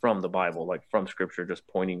from the Bible, like from Scripture, just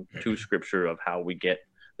pointing to Scripture of how we get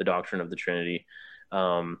the doctrine of the Trinity.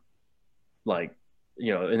 And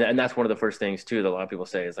that's one of the first things too that a lot of people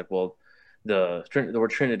say is like, well, the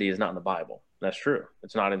word Trinity is not in the Bible. That's true.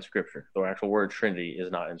 It's not in Scripture. The actual word Trinity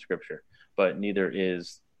is not in Scripture, but neither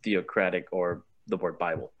is theocratic or the word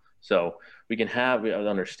Bible. So we can have an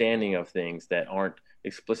understanding of things that aren't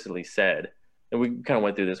explicitly said. And we kind of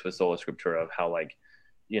went through this with Sola Scriptura of how, like,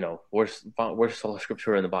 where's Sola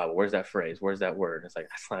Scriptura in the Bible? Where's that phrase? Where's that word? It's like,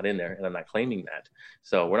 that's not in there. And I'm not claiming that.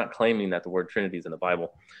 So we're not claiming that the word Trinity is in the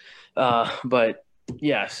Bible. But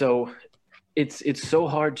yeah, so it's so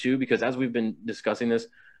hard too, because as we've been discussing this,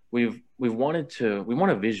 we want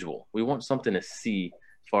a visual. We want something to see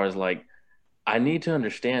as far as like, I need to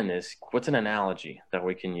understand this. What's an analogy that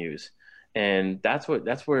we can use? And that's where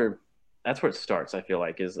it starts. I feel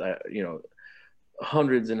like is,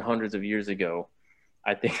 hundreds and hundreds of years ago,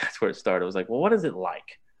 I think that's where it started. It was like, well, what is it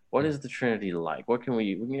like? What is the Trinity like? What can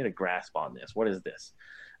we get a grasp on this? What is this?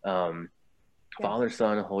 Father,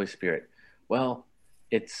 Son, and Holy Spirit. Well,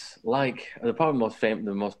 it's like the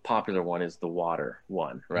most popular one is the water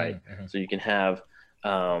one, right? Mm-hmm. So you can have,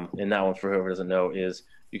 and that one, for whoever doesn't know, is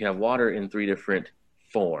you can have water in 3 different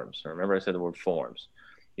forms. Remember I said the word forms.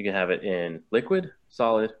 You can have it in liquid,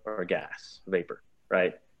 solid, or gas, vapor,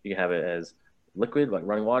 right? You can have it as liquid, like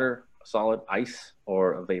running water, solid, ice,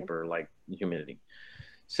 or a vapor, like humidity.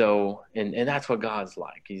 So, and that's what God's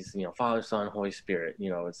like. He's, Father, Son, Holy Spirit.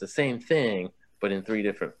 It's the same thing, but in 3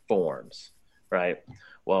 different forms. Right.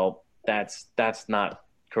 Well, that's not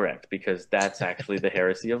correct, because that's actually the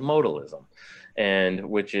heresy of modalism, and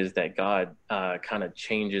which is that God kind of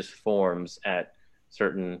changes forms at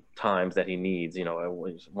certain times that he needs. At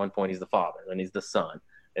one point he's the Father, then he's the Son,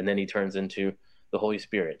 and then he turns into the Holy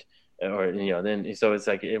Spirit, or then so it's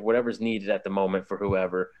like whatever's needed at the moment for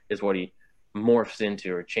whoever is what he morphs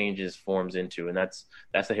into or changes forms into, and that's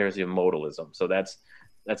the heresy of modalism. So that's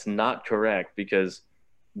not correct, because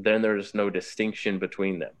then there's no distinction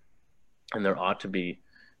between them, and there ought to be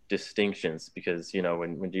distinctions, because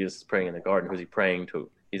when Jesus is praying in the garden, who's he praying to?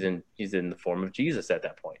 He's in the form of Jesus at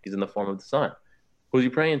that point. He's in the form of the Son. Who's he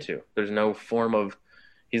praying to? There's no form of,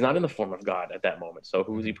 he's not in the form of God at that moment. So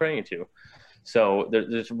who's he praying to? So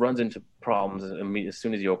there runs into problems as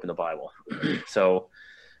soon as you open the Bible. So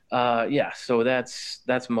Yeah, so that's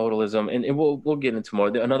modalism, and we'll get into more.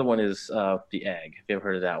 Another one is the egg. If you ever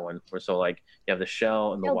heard of that one, where so like you have the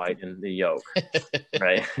shell and the Guilty. white and the yolk,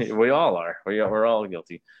 right? We all are. We're all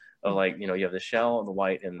guilty of, like, you have the shell and the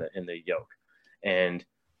white and the yolk, and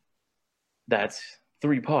that's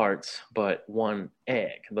three parts, but one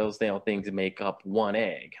egg. Those things make up one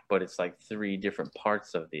egg, but it's like three different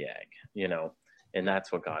parts of the egg. And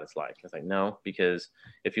that's what God is like. It's like, no, because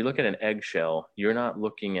if you look at an eggshell, you're not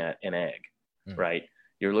looking at an egg, right?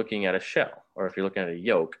 You're looking at a shell. Or if you're looking at a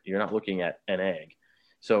yolk, you're not looking at an egg.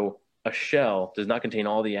 So a shell does not contain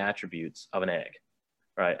all the attributes of an egg,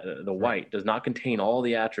 right? The white does not contain all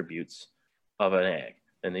the attributes of an egg.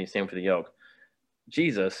 And the same for the yolk.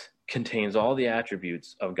 Jesus contains all the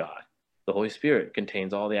attributes of God. The Holy Spirit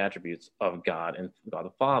contains all the attributes of God, and God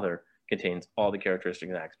the Father contains all the characteristic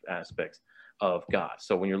aspects of God.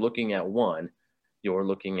 So when you're looking at one, you're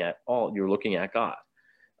looking at God.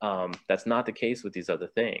 That's not the case with these other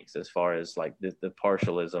things, as far as like the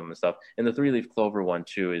partialism and stuff. And the three-leaf clover one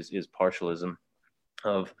too is partialism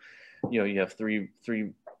of, you have three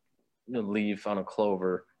leaf on a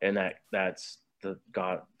clover, and that's the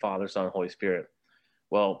God, Father, Son, Holy Spirit.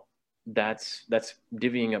 Well, that's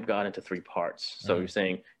divvying up God into three parts. So you're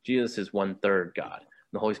saying Jesus is 1/3 God.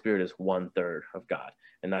 The Holy Spirit is 1/3 of God,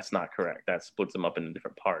 and that's not correct. That splits them up into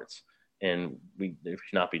different parts, and we should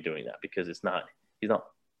not be doing that, because he's not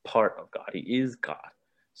part of God. He is God.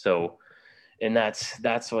 So, and that's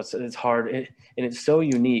it's hard, and it's so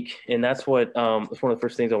unique, and that's what it's one of the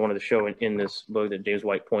first things I wanted to show in this book that James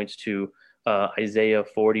White points to, Isaiah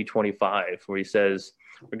 40:25,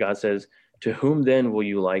 where God says, "To whom then will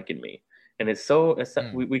you liken me?" And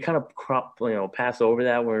we kind of pass over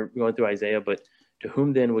that when we're going through Isaiah, but to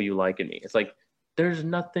whom then will you liken me? It's like, there's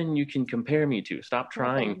nothing you can compare me to. Stop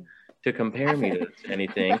trying to compare me to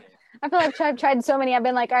anything. I feel like I've tried so many. I've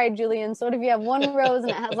been like, all right, Julian, so what if you have one rose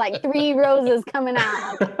and it has like 3 roses coming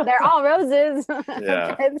out? They're all roses.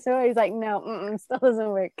 Yeah. So he's like, no, still doesn't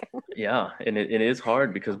work. Yeah, and it is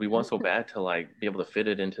hard, because we want so bad to like be able to fit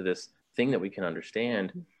it into this thing that we can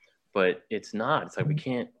understand, but it's not. It's like we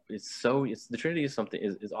can't. The Trinity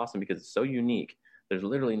is awesome because it's so unique. There's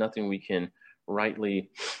literally nothing we can rightly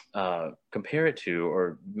compare it to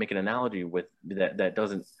or make an analogy with that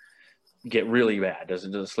doesn't get really bad,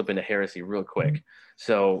 doesn't slip into heresy real quick.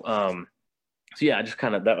 So yeah, just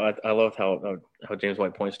kind of that. I love how James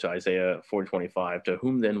White points to Isaiah 40:25. To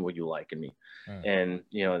whom then will you liken me? And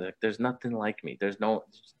there's nothing like me.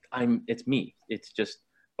 It's me. It's just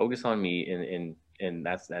focus on me, and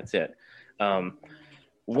that's it.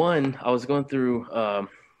 One, I was going through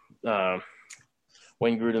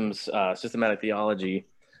Wayne Grudem's Systematic Theology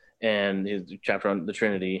and his chapter on the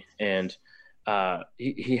Trinity, and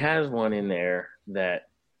he has one in there that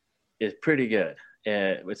is pretty good.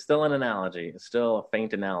 It's still an analogy. It's still a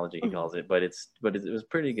faint analogy, he calls it, but it was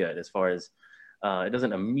pretty good, as far as it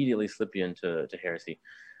doesn't immediately slip you into heresy.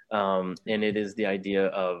 And it is the idea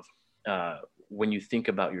of when you think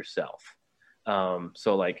about yourself.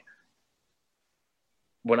 So like,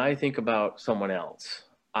 when I think about someone else,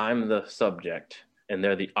 I'm the subject and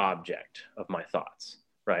they're the object of my thoughts,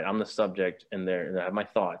 right? I'm the subject and I have my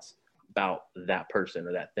thoughts about that person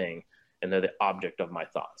or that thing, and they're the object of my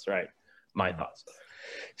thoughts, right? My thoughts.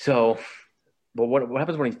 So, but what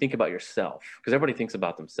happens when you think about yourself? Because everybody thinks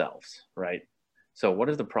about themselves, right? So what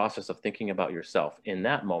is the process of thinking about yourself? In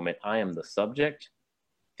that moment, I am the subject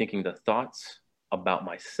thinking the thoughts about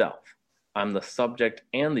myself. I'm the subject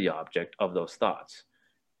and the object of those thoughts.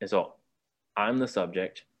 And so I'm the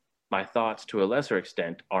subject. My thoughts, to a lesser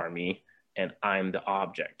extent, are me, and I'm the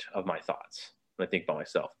object of my thoughts when I think about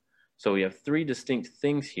myself. So we have 3 distinct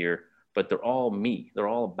things here, but they're all me. They're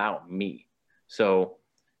all about me. So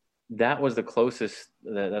that was the closest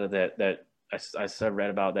that I read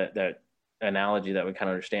about, that analogy that we kind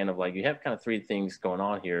of understand, of like, you have kind of 3 things going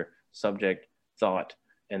on here: subject, thought,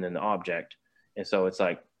 and then the object. And so it's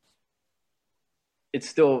like, it's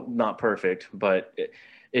still not perfect, but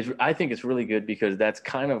I think it's really good, because that's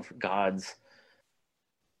kind of God's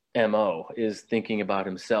MO, is thinking about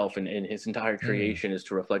himself, and his entire creation is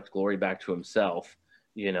to reflect glory back to himself,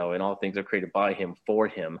 and all things are created by him, for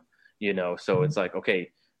him, so it's like, okay,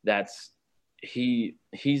 that's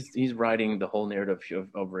he's writing the whole narrative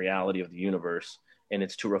of reality of the universe, and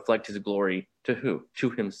it's to reflect his glory to who? To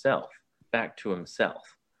himself, back to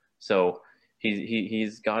himself. So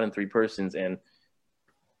he's God in 3 persons, and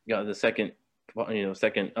the second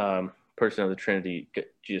person of the Trinity,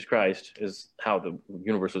 Jesus Christ, is how the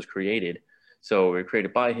universe was created. So we're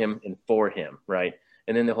created by him and for him, right?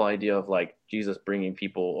 And then the whole idea of like Jesus bringing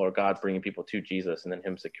people or God bringing people to Jesus and then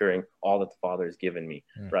him securing all that the Father has given me,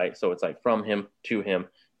 right? So it's like from him to him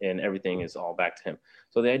and everything is all back to him.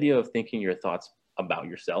 So the idea of thinking your thoughts about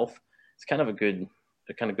yourself is kind of a good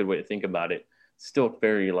way to think about it. Still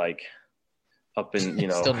very like up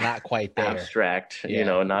in, still not quite there. Abstract,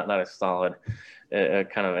 not a solid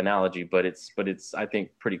kind of analogy, but it's I think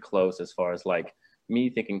pretty close as far as like me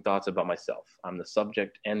thinking thoughts about myself. I'm the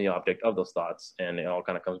subject and the object of those thoughts, and it all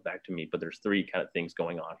kind of comes back to me. But there's three kind of things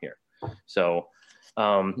going on here. So,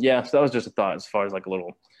 so that was just a thought as far as like a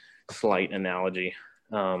little slight analogy. Is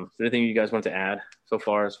there anything you guys want to add so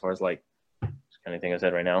far as like anything I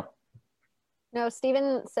said right now? No,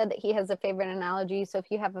 Stephen said that he has a favorite analogy. So if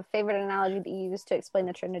you have a favorite analogy that you use to explain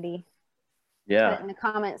the Trinity, put it in the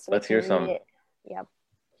comments. Let's hear some. Yep.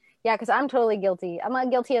 Yeah, because I'm totally guilty. I'm not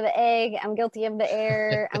guilty of the egg. I'm guilty of the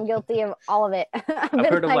air. I'm guilty of all of it. I've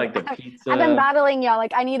heard of like the pizza. I've been battling y'all.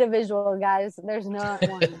 Like, I need a visual, guys. There's not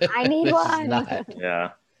one. I need one.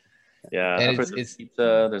 Yeah. And I've heard the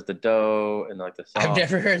pizza. There's the dough and like the sauce. I've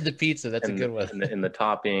never heard the pizza. That's a good one. And the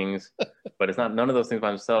toppings, but it's not none of those things by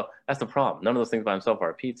themselves. That's the problem. None of those things by themselves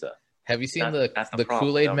are a pizza. Have you seen the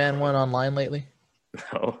Kool-Aid Man one online lately?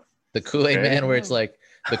 No. The Kool-Aid Man where it's like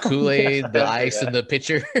the Kool-Aid, the ice, and the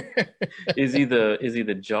pitcher. Is he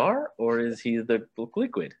the jar or is he the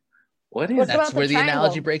liquid? What is That's where the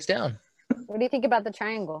analogy breaks down. What do you think about the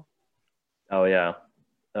triangle? Oh yeah.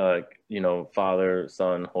 Father,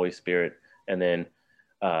 Son, Holy Spirit, and then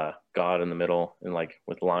God in the middle, and like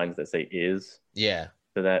with lines that say is. Yeah.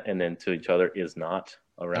 To that, and then to each other is not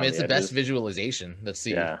around. I mean, it's the best visualization. Let's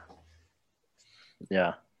see.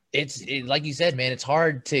 Yeah. It's like you said, man. It's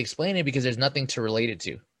hard to explain it because there's nothing to relate it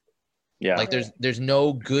to. Yeah. Like there's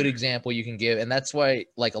no good example you can give, and that's why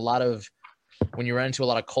like a lot of when you run into a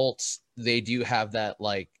lot of cults, they do have that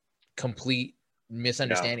like complete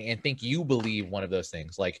misunderstanding and think you believe one of those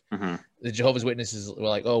things. Like the Jehovah's Witnesses were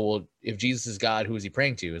like, oh well, if Jesus is God, who is he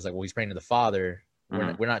praying to? It's like, well, he's praying to the Father.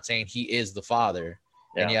 We're not saying he is the Father.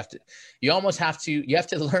 And you almost have to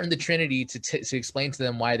learn the Trinity to explain to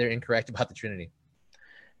them why they're incorrect about the Trinity.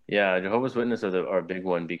 Yeah, Jehovah's Witnesses are a big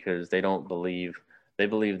one because they believe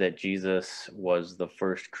that Jesus was the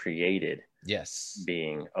first created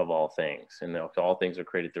being of all things, and all things are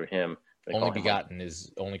created through him. Only begotten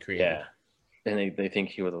is only created. Yeah. And they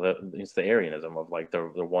think it's the Arianism of like there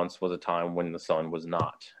once was a time when the Son was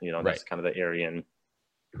not. That's kind of the Arian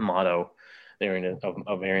motto.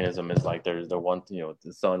 Of Arianism is like there's the one,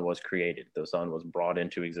 the Son was created. The Son was brought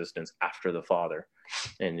into existence after the Father,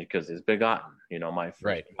 and because it's begotten, my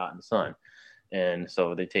first begotten Son. And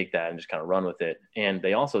so they take that and just kind of run with it. And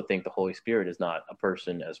they also think the Holy Spirit is not a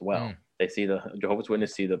person as well. They see the Jehovah's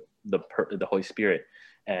Witnesses see the Holy Spirit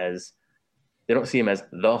as, they don't see him as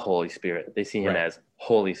the Holy Spirit. They see him as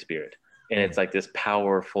Holy Spirit. And it's like this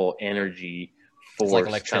powerful energy force, like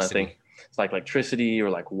electricity. kind of thing. It's like electricity or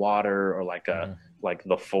like water or like like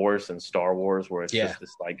the Force in Star Wars, where it's just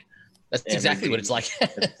this like. That's exactly what it's like.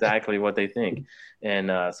 That's exactly what they think. And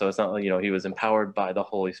so it's not like, he was empowered by the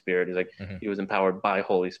Holy Spirit. He's like, he was empowered by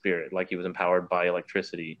Holy Spirit. Like he was empowered by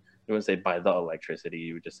electricity. You wouldn't say by the electricity.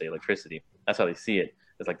 You would just say electricity. That's how they see it.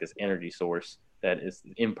 It's like this energy source that is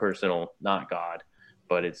impersonal, not God,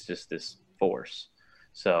 but it's just this force.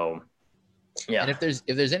 So, yeah. And if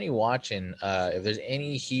there's any watching, if there's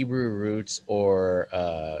any Hebrew roots or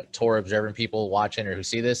Torah observant people watching or who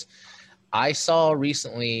see this, I saw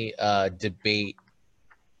recently a debate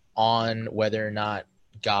on whether or not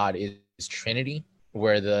God is Trinity,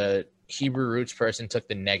 where the Hebrew roots person took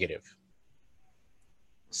the negative.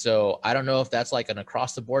 So I don't know if that's like an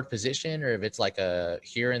across the board position or if it's like a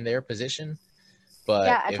here and there position. But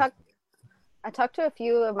yeah, I talked to a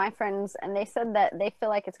few of my friends and they said that they feel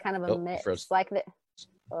like it's kind of a mix. Like that.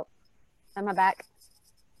 Oh, am I back?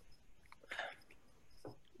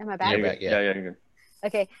 Am I back? Yeah, you're good.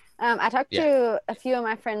 Okay. I talked to a few of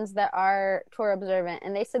my friends that are Torah observant,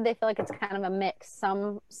 and they said they feel like it's kind of a mix.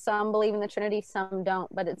 Some believe in the Trinity, some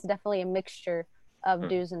don't, but it's definitely a mixture of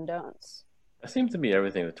do's and don'ts. That seems to be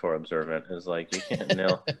everything the Torah observant is like. You can't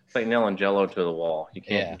nail. It's like nailing Jello to the wall. You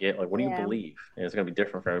can't get like, what do you believe? And it's going to be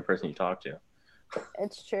different for every person you talk to.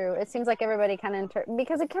 It's true. It seems like everybody kind of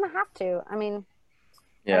because it kind of have to. I mean,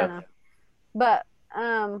 I don't know. But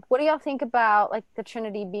what do y'all think about like the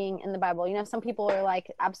Trinity being in the Bible? Some people are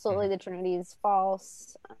like, absolutely, the Trinity is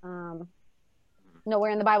false.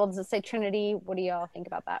 Nowhere in the Bible does it say Trinity. What do y'all think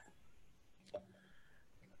about that?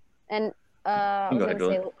 And I was going to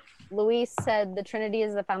say, Luis said the Trinity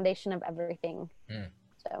is the foundation of everything.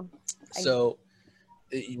 So,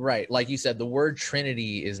 right, like you said, the word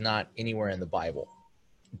Trinity is not anywhere in the Bible,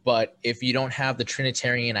 But if you don't have the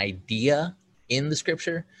Trinitarian idea in the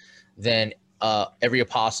scripture, then every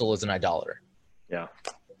apostle is an idolater. Yeah.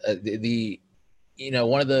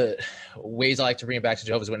 One of the ways I like to bring it back to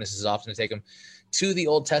Jehovah's Witnesses is often to take them to the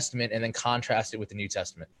Old Testament and then contrast it with the New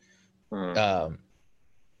Testament.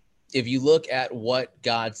 If you look at what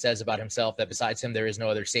God says about himself, that besides him, there is no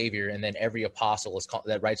other savior. And then every apostle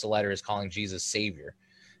that writes a letter is calling Jesus savior.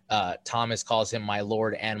 Thomas calls him my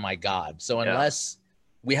Lord and my God. So unless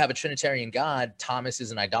we have a Trinitarian God, Thomas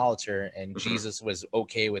is an idolater, and Jesus was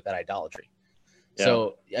okay with that idolatry. Yeah.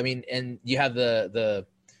 So, I mean, and you have the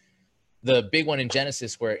big one in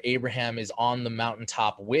Genesis where Abraham is on the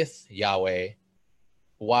mountaintop with Yahweh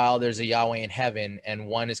while there's a Yahweh in heaven, and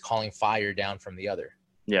one is calling fire down from the other.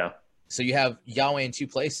 Yeah. So you have Yahweh in two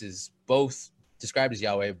places, both described as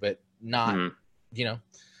Yahweh, but not,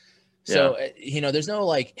 So, there's no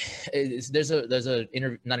there's a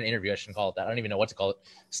interview, not an interview, I shouldn't call it that. I don't even know what to call it.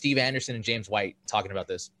 Steve Anderson and James White talking about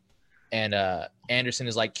this. And Anderson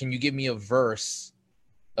is like, can you give me a verse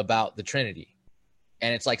about the Trinity?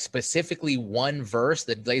 And it's like specifically one verse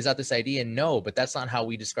that lays out this idea. No, but that's not how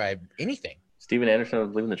we describe anything. Stephen Anderson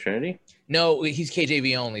doesn't believe in the Trinity? No, he's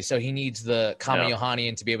KJV only. So he needs the Kama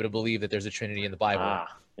Yohanian to be able to believe that there's a Trinity in the Bible.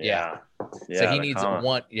 Yeah. So he needs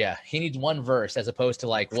one. Yeah. He needs one verse as opposed to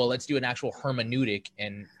let's do an actual hermeneutic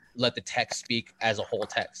and let the text speak as a whole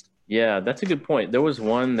text. Yeah, that's a good point. There was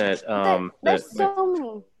one that there's so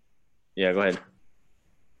many. Yeah, go ahead.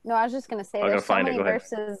 No, I was just going to say there's so many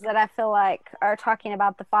verses that I feel like are talking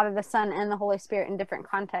about the Father, the Son, and the Holy Spirit in different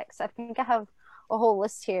contexts. I think I have a whole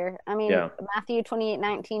list here. I mean, Matthew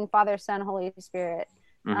 28:19, Father, Son, Holy Spirit.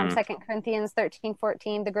 2 Corinthians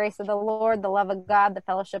 13:14, the grace of the Lord, the love of God, the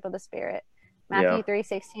fellowship of the Spirit. Matthew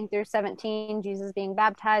 3:16 through 17, Jesus being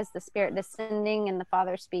baptized, the Spirit descending, and the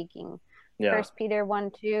Father speaking. 1 Peter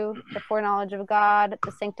 1:2, the foreknowledge of God,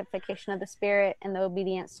 the sanctification of the Spirit, and the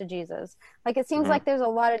obedience to Jesus. It seems like there's a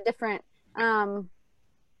lot of different, a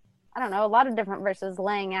lot of different verses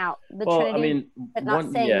laying out the Trinity, but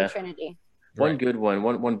not saying the Trinity. One good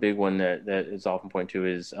one big one that is often pointed to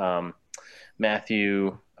is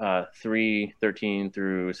Matthew 3:13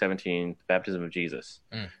 through 17, the baptism of Jesus.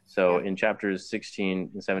 So in chapters 16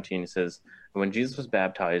 and 17, it says, when Jesus was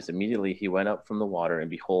baptized, immediately he went up from the water, and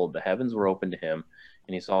behold, the heavens were opened to him,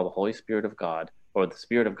 and he saw the Holy Spirit of God, or the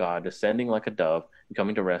Spirit of God, descending like a dove and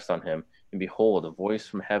coming to rest on him. And behold, a voice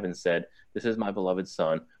from heaven said, this is my beloved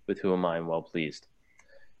Son, with whom I am well pleased.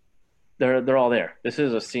 They're all there. This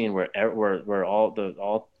is a scene where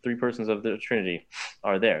all three persons of the Trinity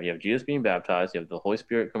are there. You have Jesus being baptized, you have the Holy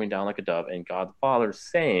Spirit coming down like a dove, and God the Father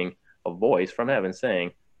saying, a voice from heaven saying,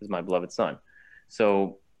 this is my beloved Son.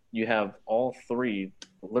 So you have all three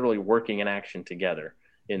literally working in action together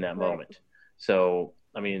in that moment. So,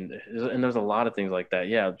 I mean, and there's a lot of things like that.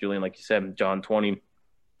 Yeah, Julian, like you said, John 20,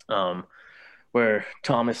 where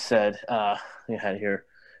Thomas said, you had here,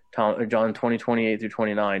 John 20:28 through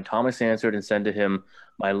 29, Thomas answered and said to him,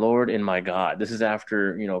 my Lord and my God. This is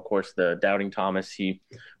after, of course, the doubting Thomas. He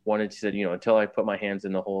said, until I put my hands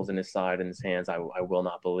in the holes in his side and his hands, I will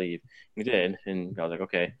not believe. He did. And I was like,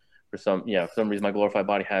 okay, for some reason, my glorified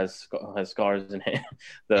body has scars and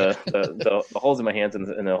the holes in my hands and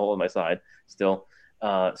the hole in my side still.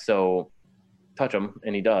 So touch them.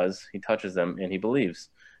 And he does. He touches them and he believes.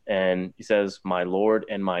 And he says, my Lord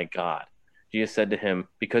and my God. Jesus said to him,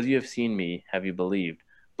 because you have seen me, have you believed?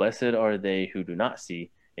 Blessed are they who do not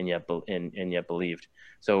see and yet believed.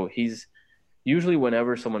 So he's usually,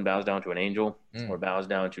 whenever someone bows down to an angel or bows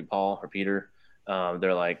down to Paul or Peter,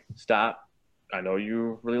 they're like, stop. I know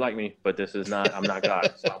you really like me, but I'm not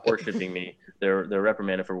God. Stop worshiping me. They're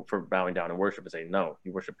reprimanded for bowing down and worship and saying, no,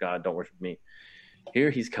 you worship God, don't worship me. Here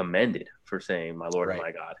he's commended for saying, my Lord and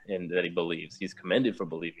my God, and that he believes. He's commended for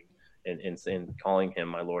believing and calling him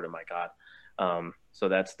my Lord and my God.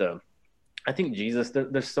 So I think Jesus,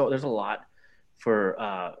 there's a lot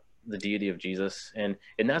for the deity of Jesus, and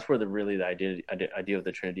that's where the idea of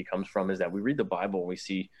the Trinity comes from, is that we read the Bible and we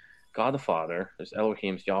see God the Father, there's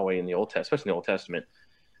Elohim's Yahweh in the Old Testament, especially in the Old Testament,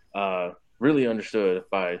 really understood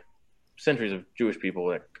by centuries of Jewish people,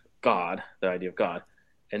 that God, the idea of God,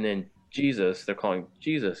 and then Jesus, they're calling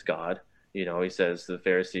Jesus God. He says the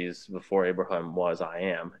Pharisees, before Abraham was, I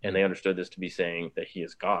am, and they understood this to be saying that he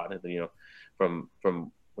is God. From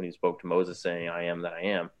when he spoke to Moses saying, I am that I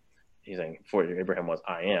am, he's saying, before Abraham was,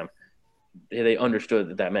 I am. They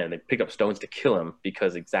understood that meant. They picked up stones to kill him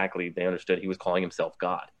because exactly they understood he was calling himself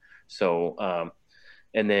God. So,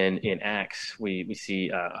 and then in Acts, we see,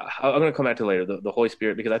 I'm going to come back to later, the Holy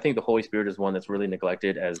Spirit, because I think the Holy Spirit is one that's really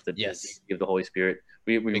neglected as the deity of the Holy Spirit.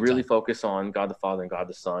 We really focus on God the Father and God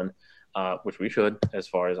the Son. which we should, as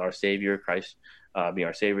far as our Savior Christ being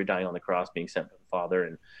our Savior, dying on the cross, being sent by the Father,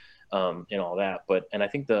 and all that. And I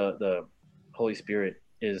think the Holy Spirit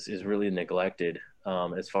is really neglected,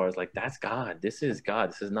 as far as like, that's God. This is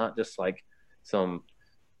God. This is not just like some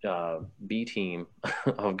B team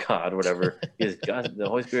of God, whatever. Is just the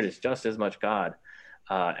Holy Spirit is just as much God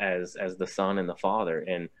as the Son and the Father,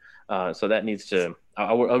 and so that needs to.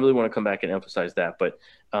 I really want to come back and emphasize that. But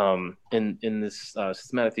in this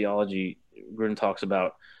systematic theology, Gruden talk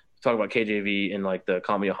about KJV and like the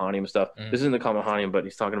Kama Johannium stuff. This isn't the Kama Johannium, but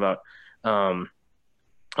he's talking about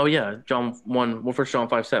oh yeah, John 1, well, 1 John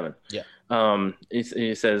 5:7. Yeah.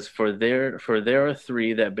 He says, for there are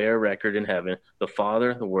three that bear record in heaven, the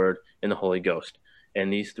Father, the Word, and the Holy Ghost,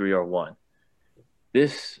 and these three are one.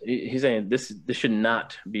 He's saying this should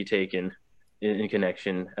not be taken in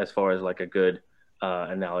connection, as far as like a good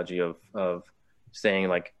analogy of saying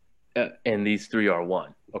like, and these three are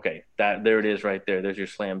one. Okay, there it is right there. There's your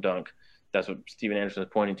slam dunk. That's what Steven Anderson is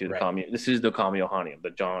pointing to. Right. This is the Kama Johannium,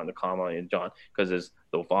 the Kama and John, because it's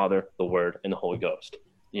the Father, the Word, and the Holy Ghost.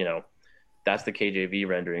 That's the KJV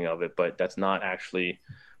rendering of it, but that's not actually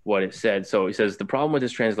what it said. So he says the problem with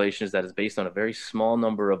this translation is that it's based on a very small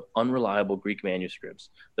number of unreliable Greek manuscripts,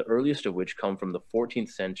 the earliest of which come from the 14th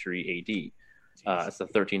century AD. It's the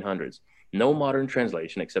 1300s. No modern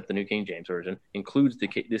translation, except the New King James Version, includes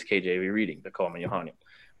this KJV reading, the Kama Johannium,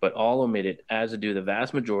 but all omit it, as do the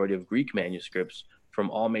vast majority of Greek manuscripts from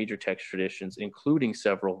all major text traditions, including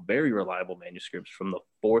several very reliable manuscripts from the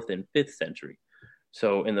 4th and 5th century.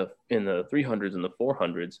 So in the 300s and the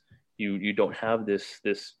 400s, you don't have this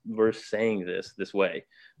verse saying this way,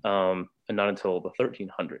 and not until the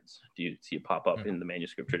 1300s do you see it pop up in the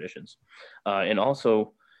manuscript traditions, and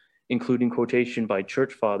also including quotation by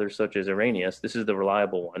church fathers such as Irenaeus. This is the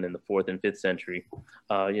reliable one in the 4th and 5th century.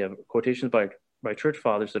 You have quotations by church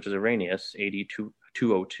fathers such as Irenaeus, AD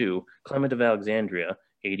 202, Clement of Alexandria,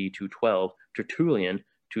 AD 212, Tertullian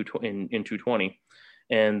in 220,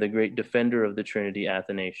 and the great defender of the Trinity,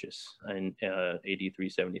 Athanasius, in AD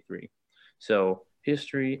 373. So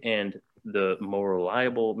history and the more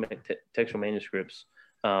reliable textual manuscripts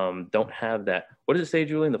don't have that. What does it say,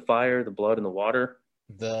 Julian? The fire, the blood, and the water?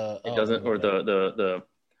 It doesn't, or the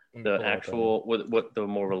actual, what the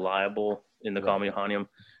more reliable in the Kama Johannium,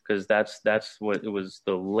 because that's what it was.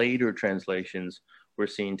 The later translations were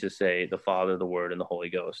seen to say the Father, the Word, and the Holy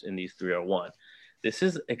Ghost, and these three are one. This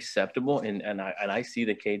is acceptable, and I see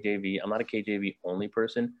the KJV. I'm not a KJV only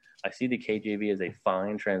person. I see the KJV as a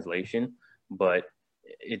fine translation, but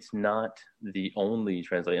it's not the only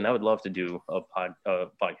translation. And I would love to do a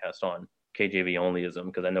podcast on KJV onlyism,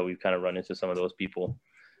 because I know we've kind of run into some of those people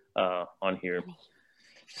on here.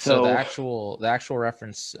 So the actual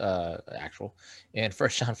reference in 1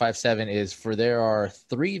 John 5:7 is, for there are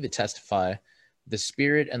three that testify, the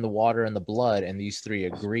Spirit and the water and the blood, and these three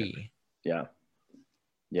agree. Yeah.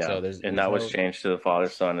 So there's that was changed to the Father,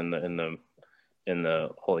 Son, and the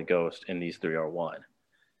Holy Ghost, and these three are one.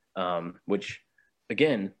 Which,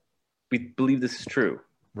 again, we believe this is true,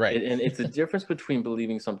 right? And it's the difference between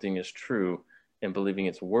believing something is true and believing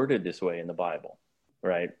it's worded this way in the Bible,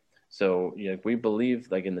 right? So we believe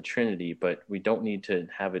like in the Trinity, but we don't need to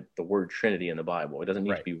have the word Trinity in the Bible. It doesn't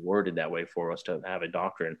need to be worded that way for us to have a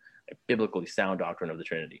doctrine, a biblically sound doctrine of the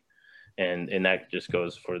Trinity. And that just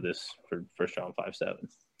goes for 1 John 5:7.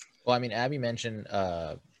 Well, I mean, Abby mentioned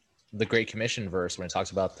the Great Commission verse when it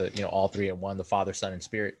talks about all three in one, the Father, Son, and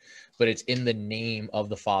Spirit, but it's in the name of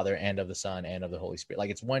the Father and of the Son and of the Holy Spirit. Like,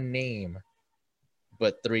 it's one name,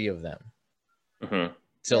 but three of them. Mm-hmm.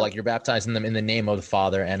 So like you're baptizing them in the name of the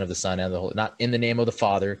Father and of the Son and of the Holy, not in the name of the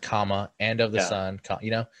Father, comma, and of the Son,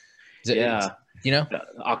 The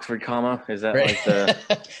Oxford comma, is that right? like the?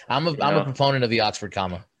 I'm a proponent of the Oxford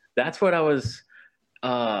comma. That's what I was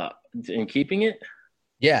in keeping it.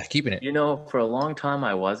 Yeah, keeping it. For a long time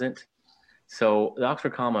I wasn't. So the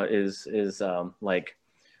Oxford comma is like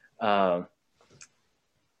I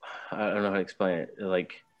don't know how to explain it.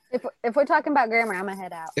 Like, if we're talking about grammar, I'm gonna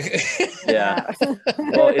head out. Yeah.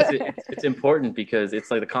 Well, it's important because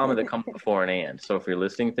it's like the comma that comes before an and. So if you're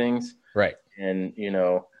listing things, right, and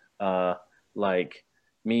like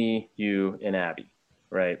me, you, and Abby,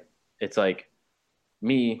 right? It's like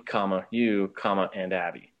me, comma, you, comma, and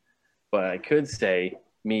Abby. But I could say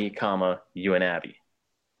me, comma, you, and Abby.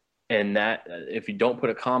 And that, if you don't put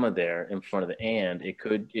a comma there in front of the and, it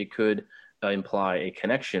could imply a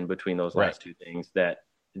connection between those last two things that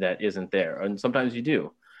isn't there. And sometimes you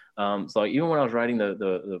do. So even when I was writing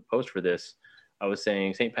the post for this, I was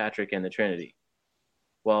saying St. Patrick and the Trinity.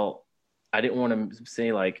 Well, I didn't want to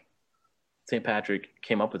say like St. Patrick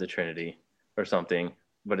came up with the Trinity or something,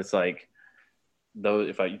 but it's like though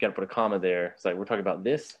if you got to put a comma there, it's like we're talking about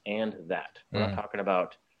this and that. We're not talking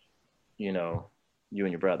about, you know, you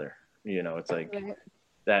and your brother. You know, it's like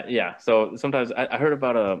that. Yeah. So sometimes I heard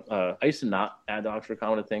about I used to not add the Oxford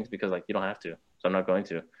comma to things because like you don't have to, so I'm not going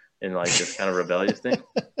to. And like this kind of rebellious thing.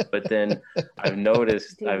 But then I've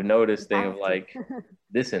noticed thing of like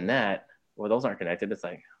this and that. Well, those aren't connected. It's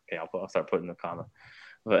like okay, I'll start putting the comma.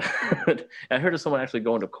 But I heard of someone actually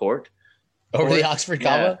going to court over the Oxford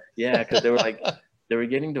comma. Yeah, because they were like they were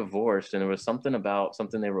getting divorced, and there was something about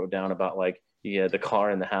something they wrote down about like you had the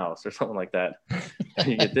car in the house or something like that.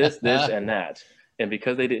 You get this, and that, and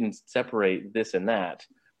because they didn't separate this and that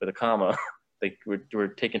with a comma, they were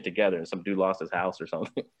taken together, and some dude lost his house or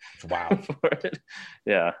something. Wow. For it.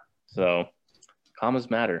 Yeah. So commas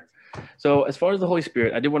matter. So as far as the Holy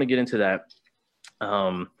Spirit, I did want to get into that.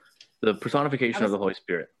 The personification of the Holy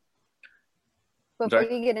Spirit. Before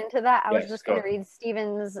you get into that, I was just going to read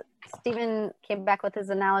Steven came back with his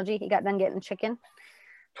analogy. He got done getting chicken.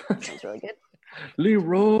 That's really good.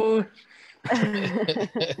 Leroy.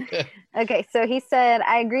 Okay, so he said,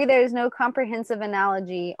 I agree there's no comprehensive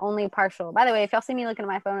analogy, only partial. By the way, if y'all see me looking at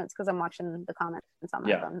my phone, it's because I'm watching the comments on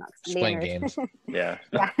my phone. Not just playing games. Yeah.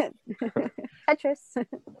 Tetris.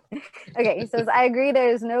 Okay, he says, I agree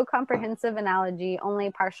there's no comprehensive analogy,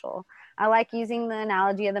 only partial. I like using the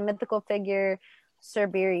analogy of the mythical figure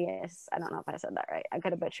Cerberus. I don't know if I said that right. I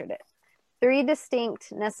could have butchered it. 3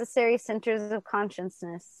 distinct, necessary centers of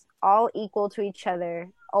consciousness, all equal to each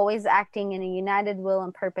other, always acting in a united will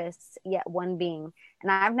and purpose, yet one being.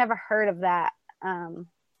 And I've never heard of that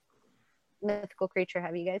mythical creature.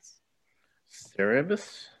 Have you guys?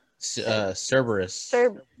 Cerberus? Cerberus.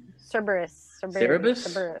 Cerberus.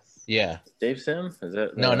 Yeah. Dave Sim? Is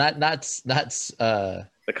that no? Not the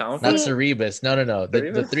comic? Not Cerberus. No.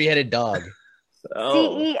 The 3-headed dog.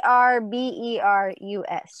 Oh.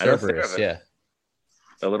 Cerberus. Cerberus. Yeah.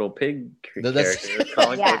 A little pig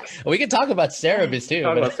character. Yeah. We can talk about Cerberus too.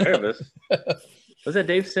 Talk about Cerberus. Was that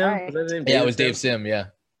Dave Sim? Right. Was that his name? Yeah, it was Dave Sim. Yeah.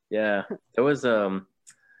 Yeah. There was oh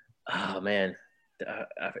man,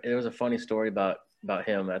 there was a funny story about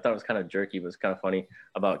him. I thought it was kind of jerky, but it was kind of funny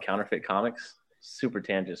about counterfeit comics. Super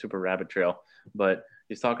tangent, super rabbit trail. But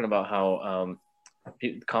he's talking about how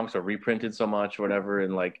comics are reprinted so much or whatever,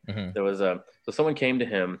 and like there was so someone came to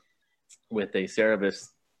him with a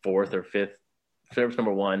Cerberus 4th or 5th. Cerberus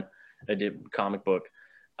 #1, I did comic book,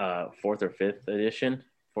 4th or 5th edition,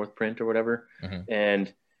 4th print or whatever.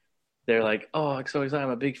 And they're like, oh, I'm so excited. I'm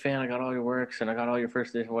a big fan. I got all your works and I got all your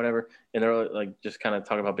first edition, whatever. And they're like, just kind of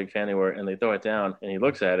talking about big fan they were. And they throw it down and he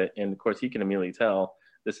looks at it. And of course he can immediately tell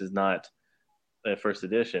this is not a first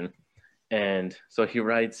edition. And so he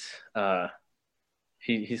writes,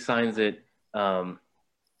 he signs it. I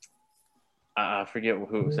forget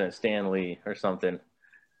who was it, Stan Lee or something.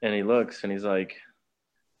 And he looks and he's like,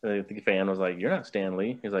 the fan was like, you're not Stan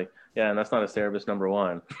Lee. He's like, yeah, and that's not a Cerberus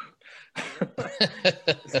 #1.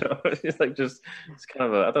 So it's like it's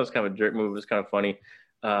kind of I thought it was kind of a jerk move. It was kind of funny.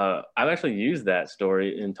 I've actually used that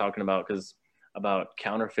story in talking about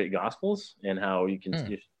counterfeit gospels and how you can,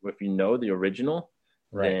 if you know the original,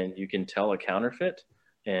 then you can tell a counterfeit.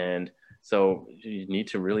 And so you need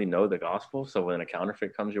to really know the gospel. So when a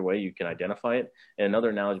counterfeit comes your way, you can identify it. And another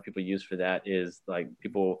analogy people use for that is like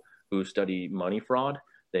people who study money fraud.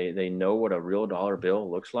 They know what a real dollar bill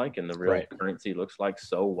looks like and the real currency looks like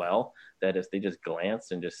so well that if they just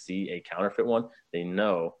glance and just see a counterfeit one, they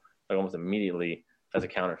know like almost immediately as a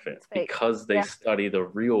counterfeit because they study the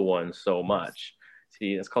real one so much.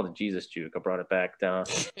 See, it's called the Jesus juke. I brought it back down,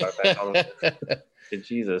 all the way to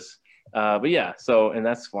Jesus. But yeah, so, and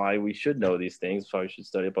that's why we should know these things. That's why we should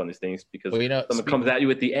study up on these things, because someone comes at you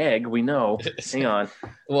with the egg, we know, hang on.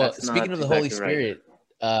 Well, speaking of the Holy Spirit,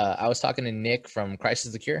 I was talking to Nick from Christ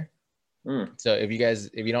is the Cure. So if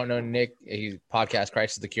you don't know Nick, he's podcast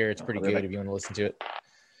Christ is the Cure. It's pretty good if you want to listen to it.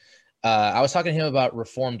 I was talking to him about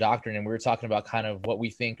Reformed doctrine, and we were talking about kind of what we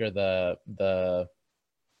think are the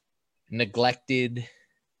neglected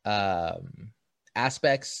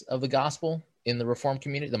aspects of the gospel in the Reformed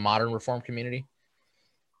community, the modern Reformed community.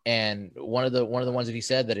 And one of the ones that he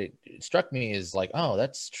said that it struck me is like, oh,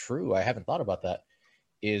 that's true. I haven't thought about that.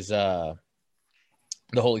 Is the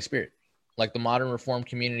Holy Spirit. Like the modern Reformed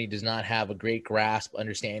community does not have a great grasp,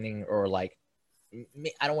 understanding, or like,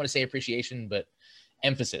 I don't want to say appreciation, but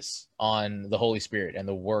emphasis on the Holy Spirit and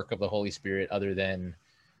the work of the Holy Spirit, other than,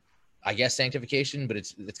 I guess, sanctification, but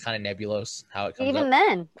it's kind of nebulous how it comes even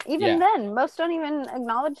up. then, most don't even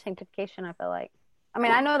acknowledge sanctification, I feel like. I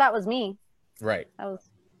mean, I know that was me. Right. That was.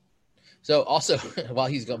 So also, while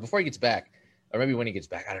he's gone, before he gets back, or maybe when he gets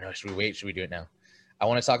back, I don't know, should we wait? Should we do it now? I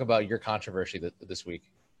want to talk about your controversy this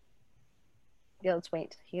week. Yeah, let's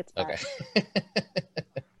wait. He gets back. Okay.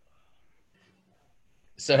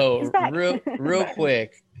 So He's back. real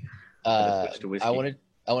quick, Switch to whiskey. I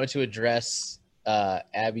wanted to address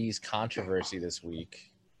Abby's controversy this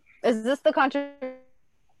week. Is this the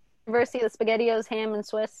controversy of SpaghettiOs, ham, and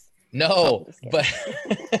Swiss? No, just kidding.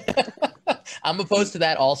 but I'm opposed to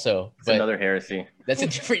that also. It's But another heresy. that's a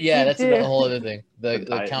different. Yeah, that's a whole other thing. The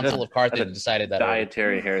diet- Council of that's Carthage a decided that. already.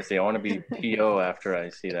 Dietary heresy. I want to be PO after I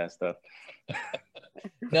see that stuff.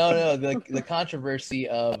 No, the controversy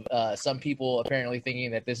of some people apparently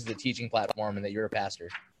thinking that this is a teaching platform and that you're a pastor.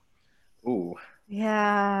 Ooh,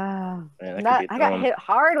 Yeah. man, that could be I got dumb. hit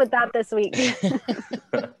hard with that this week.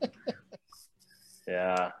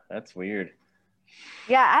 Yeah, that's weird.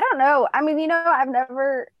 Yeah, I don't know. I mean,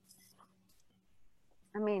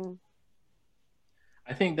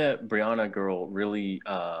 I think that Brianna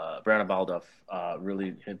Baldoff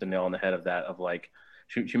really hit the nail on the head of that. Of like,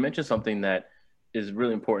 she mentioned something that is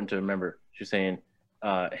really important to remember. She's saying,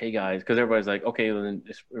 "Hey guys," because everybody's like, "Okay, well, then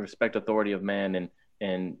respect authority of man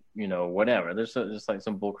and whatever." There's just like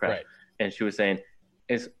some bull crap. Right. And she was saying,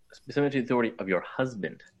 "It's specifically the authority of your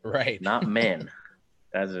husband, Right. not man."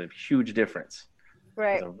 That's a huge difference.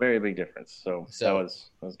 right. It's a very big difference. So that was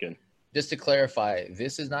good. Just to clarify,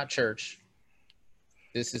 this is not church.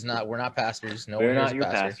 This is not. We're not pastors. No, We're one here is not a your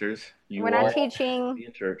pastor. pastors. You We're all not teaching. be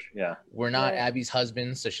in church. Yeah. We're not Right. Abby's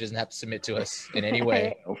husband, so she doesn't have to submit to us in any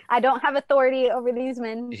way. I don't have authority over these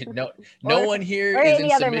men. No Or- one here or is any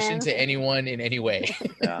in other submission man. to anyone in any way.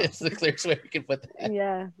 Yeah. It's the clearest way we can put that.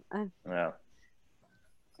 Yeah. Yeah.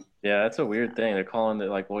 Yeah, that's a weird thing. They're calling it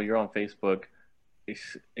like, well, you're on Facebook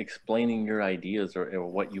explaining your ideas or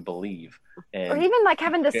what you believe and Or even like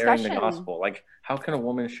having sharing discussion. the gospel. Like, how can a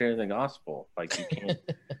woman share the gospel? Like, you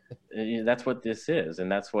can't. That's what this is, and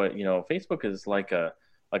that's what Facebook is like a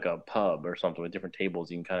pub or something with different tables.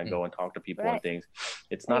 You can kind of go and talk to people and Right. things.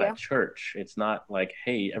 It's not Yeah. a church. It's not like,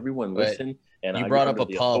 hey, everyone But listen. And You I brought give up a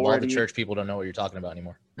under pub. All the authority. church people don't know what you're talking about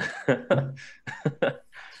anymore.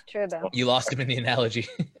 True though. You lost him in the analogy.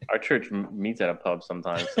 Our church meets at a pub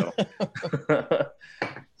sometimes, so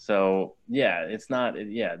so yeah, it's not.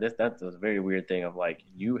 Yeah, that's a very weird thing of like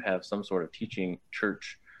you have some sort of teaching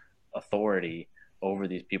church authority over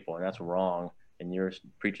these people, and that's wrong. And you're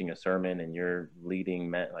preaching a sermon and you're leading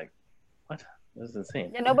men. Like, what? This is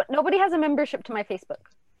insane. Yeah, nobody has a membership to my Facebook.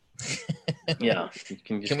 Yeah, you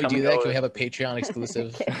can just Can we come do and that? go. Can we have a Patreon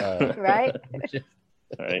exclusive? Right?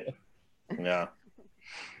 Right? Yeah.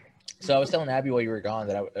 So I was telling Abby while you were gone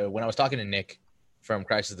that when I was talking to Nick from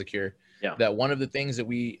Christ is the Cure, Yeah. that one of the things that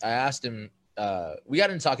I asked him, we got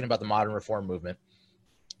into talking about the modern reform movement,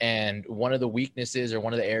 and one of the weaknesses or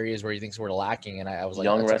one of the areas where he thinks we're lacking, and I was like,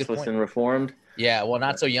 Young, "That's a good restless, point." and reformed. Yeah, well,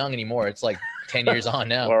 not so young anymore. It's like 10 years on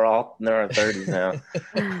now. We're all in our 30s now.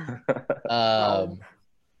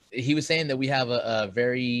 He was saying that we have a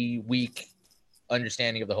very weak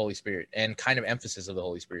understanding of the Holy Spirit and kind of emphasis of the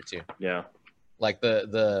Holy Spirit too. Yeah. Like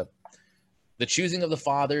the choosing of the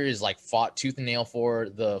Father is like fought tooth and nail for.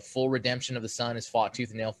 The full redemption of the Son is fought tooth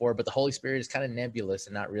and nail for. But the Holy Spirit is kind of nebulous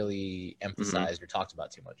and not really emphasized or talked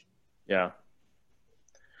about too much. Yeah.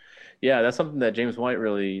 Yeah, that's something that James White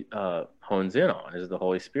really hones in on is the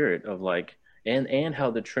Holy Spirit of like, and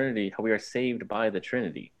how the Trinity, how we are saved by the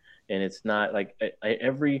Trinity. And it's not like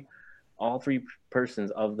all three persons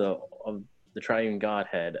of the triune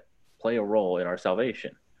Godhead play a role in our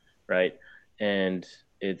salvation, right? And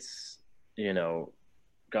it's,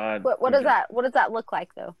 God. What does that look like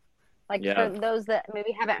though? Like Yeah. for those that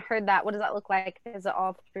maybe haven't heard that, what does that look like? Is it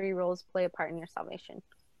all three roles play a part in your salvation?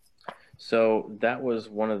 So that was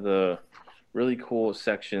one of the really cool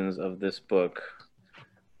sections of this book.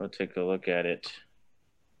 I'll take a look at it.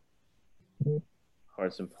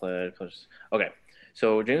 Hearts and pleasures. Okay,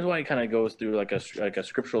 so James White kind of goes through like a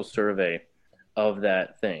scriptural survey of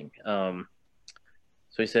that thing.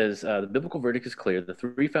 So he says, the biblical verdict is clear. The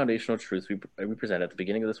three foundational truths we present at the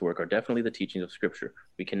beginning of this work are definitely the teachings of Scripture.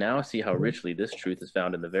 We can now see how richly this truth is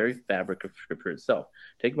found in the very fabric of Scripture itself.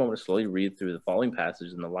 Take a moment to slowly read through the following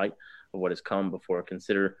passages in the light of what has come before.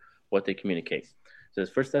 Consider what they communicate. It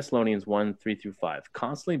says 1 Thessalonians 1:3-5,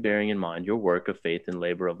 constantly bearing in mind your work of faith and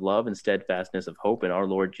labor of love and steadfastness of hope in our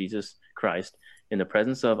Lord Jesus Christ, in the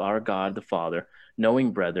presence of our God the Father,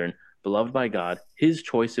 knowing brethren, beloved by God, his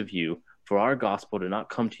choice of you, for our gospel did not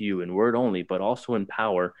come to you in word only, but also in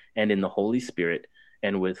power and in the Holy Spirit,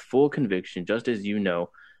 and with full conviction, just as you know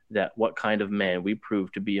that what kind of man we prove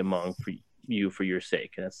to be among you for your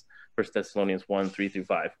sake. And that's 1 Thessalonians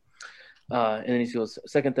 1:3-5. And then he goes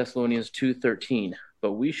 2 Thessalonians 2:13.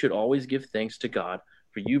 But we should always give thanks to God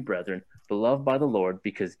For you, brethren, beloved by the Lord,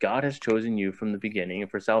 because God has chosen you from the beginning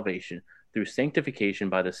for salvation through sanctification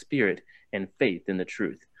by the Spirit and faith in the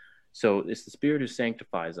truth. So it's the Spirit who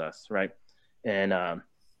sanctifies us, right? And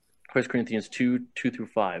 1 Corinthians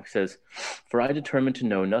 2:2-5 says, For I determined to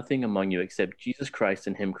know nothing among you except Jesus Christ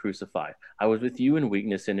and him crucified. I was with you in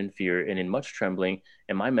weakness and in fear and in much trembling,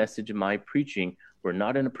 and my message and my preaching were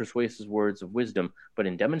not in persuasive words of wisdom, but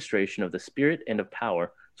in demonstration of the Spirit and of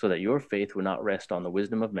power, so that your faith would not rest on the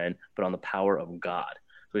wisdom of men, but on the power of God.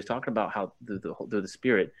 So he's talking about how the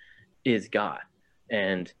Spirit is God.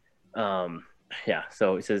 And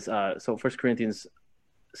so it says, so 1 Corinthians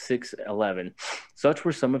 6:11, such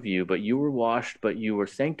were some of you, but you were washed, but you were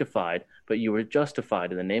sanctified, but you were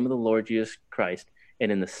justified in the name of the Lord Jesus Christ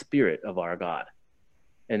and in the Spirit of our God.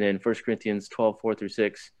 And then 1 Corinthians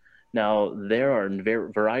 12:4-6, now there are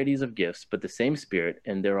varieties of gifts, but the same Spirit,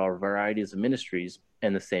 and there are varieties of ministries,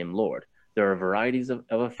 and the same Lord. There are varieties of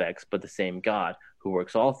effects, but the same God, who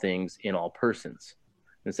works all things in all persons.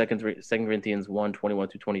 And 2 Corinthians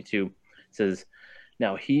 1:21-22 says,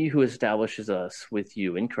 now he who establishes us with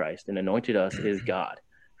you in Christ and anointed us is God,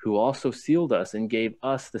 who also sealed us and gave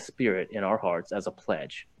us the Spirit in our hearts as a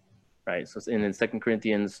pledge. Right? So and in 2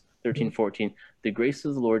 Corinthians 13:14, the grace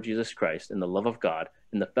of the Lord Jesus Christ and the love of God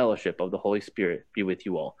and the fellowship of the Holy Spirit be with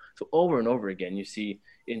you all. So over and over again, you see,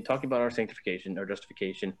 in talking about our sanctification, our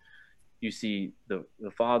justification, you see the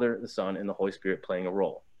Father, the Son, and the Holy Spirit playing a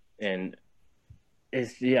role. And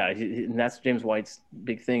and that's James White's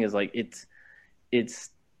big thing, is like it's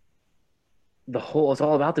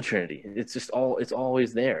all about the Trinity. It's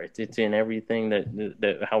always there. It's in everything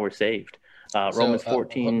that how we're saved. Romans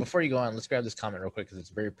 14. Before you go on, let's grab this comment real quick because it's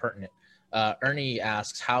very pertinent. Ernie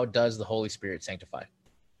asks, how does the Holy Spirit sanctify?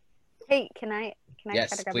 Hey, can I yes,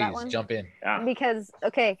 try to grab please, that one? jump in. Because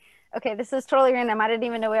okay, this is totally random. I didn't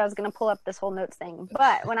even know I was going to pull up this whole notes thing.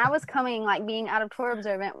 But when I was coming, like being out of Torah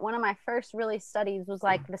observant, one of my first really studies was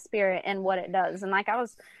like the Spirit and what it does. And like I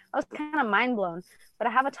was kind of mind blown. But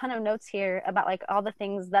I have a ton of notes here about like all the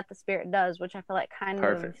things that the Spirit does, which I feel like kind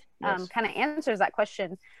of answers that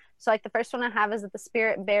question. So like the first one I have is that the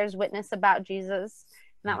Spirit bears witness about Jesus.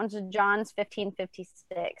 And that one's John 15:56.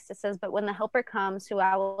 It says, but when the Helper comes, who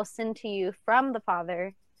I will send to you from the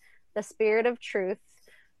Father, the Spirit of truth,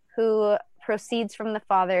 who proceeds from the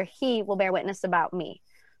Father, he will bear witness about me.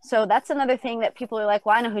 So that's another thing that people are like,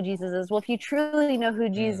 well, I know who Jesus is. Well, if you truly know who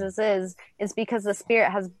Jesus is, it's because the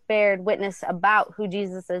Spirit has bared witness about who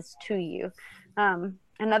Jesus is to you.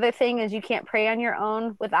 Another thing is you can't pray on your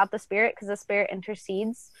own without the Spirit, because the Spirit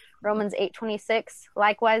intercedes. Romans 8:26,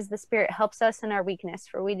 likewise, the Spirit helps us in our weakness,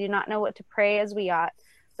 for we do not know what to pray as we ought,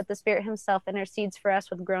 but the Spirit himself intercedes for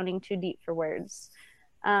us with groaning too deep for words.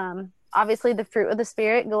 Obviously, the fruit of the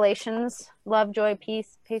Spirit, Galatians, love, joy,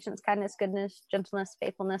 peace, patience, kindness, goodness, gentleness,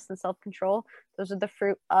 faithfulness, and self-control. Those are the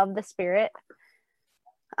fruit of the Spirit.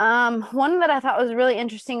 One that I thought was really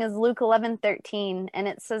interesting is Luke 11:13, and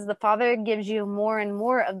it says the Father gives you more and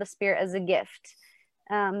more of the Spirit as a gift.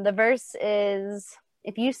 The verse is,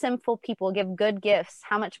 if you sinful people give good gifts,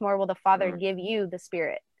 how much more will the Father give you the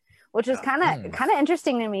Spirit? Which is kind of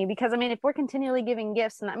interesting to me, because I mean, if we're continually giving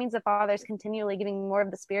gifts, and that means the Father's continually giving more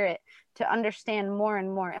of the Spirit to understand more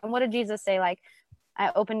and more. And what did Jesus say? Like,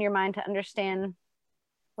 I opened your mind to understand.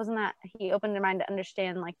 Wasn't that he opened your mind to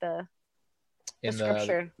understand like the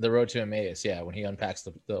scripture? The road to Emmaus, when he unpacks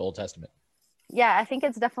the Old Testament. Yeah, I think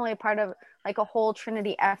it's definitely a part of like a whole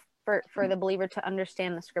Trinity effort for the believer to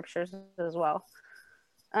understand the scriptures as well.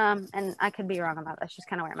 And I could be wrong on that. That's just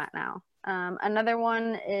kind of where I'm at now. Another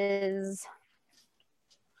one is,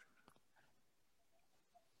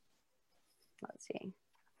 let's see.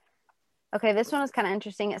 Okay, this one is kind of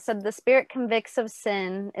interesting. It said the Spirit convicts of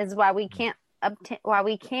sin is why we can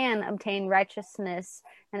obtain righteousness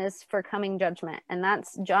and is for coming judgment. And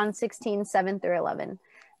that's John 16:7-11.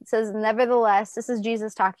 It says, nevertheless, this is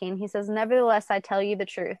Jesus talking. He says, nevertheless, I tell you the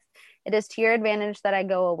truth. It is to your advantage that I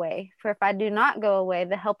go away. For if I do not go away,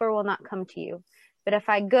 the Helper will not come to you. But if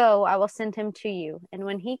I go, I will send him to you. And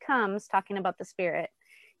when he comes, talking about the Spirit,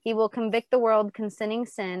 he will convict the world concerning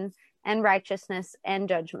sin and righteousness and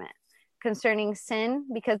judgment. Concerning sin,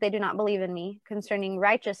 because they do not believe in me. Concerning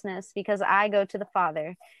righteousness, because I go to the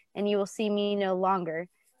Father, and you will see me no longer.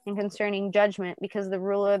 And concerning judgment, because the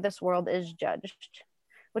ruler of this world is judged.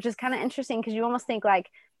 Which is kind of interesting, because you almost think like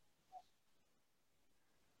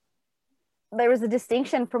there was a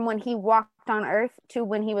distinction from when he walked on earth to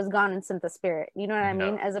when he was gone and sent the Spirit. You know what I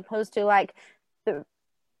mean? As opposed to like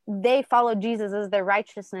they followed Jesus as their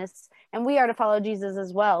righteousness, and we are to follow Jesus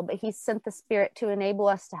as well. But he sent the Spirit to enable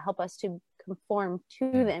us, to help us to conform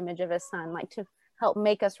to the image of his Son, like to help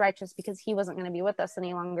make us righteous because he wasn't going to be with us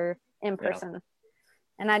any longer in person.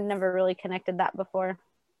 And I'd never really connected that before.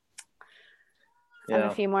 I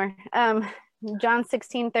have a few more. John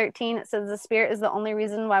 16:13, it says, the Spirit is the only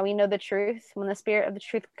reason why we know the truth. When the Spirit of the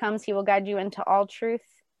truth comes, he will guide you into all truth.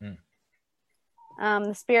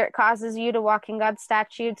 The Spirit causes you to walk in God's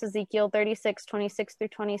statutes, Ezekiel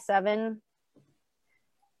 36:26-27.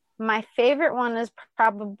 My favorite one is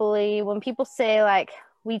probably when people say, like,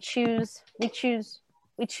 we choose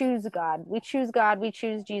God, we choose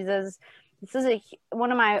Jesus. This is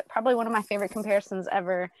one of my favorite comparisons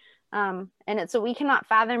ever. And it's so we cannot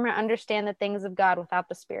fathom or understand the things of God without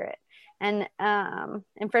the Spirit. And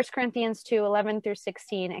in 1 Corinthians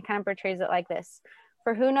 2:11-16, it kind of portrays it like this.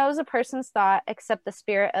 For who knows a person's thought except the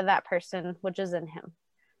spirit of that person which is in him?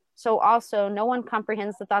 So also no one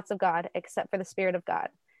comprehends the thoughts of God except for the Spirit of God.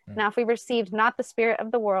 Now if we received not the spirit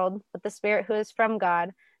of the world, but the Spirit who is from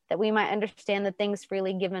God, that we might understand the things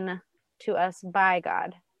freely given to us by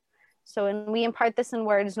God. So when we impart this in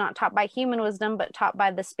words not taught by human wisdom, but taught by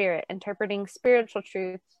the Spirit, interpreting spiritual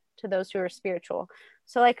truth to those who are spiritual.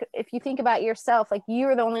 So like, if you think about yourself, like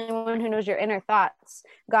you're the only one who knows your inner thoughts.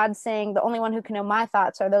 God's saying the only one who can know my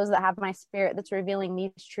thoughts are those that have my Spirit that's revealing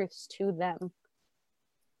these truths to them.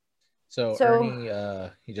 So Ernie,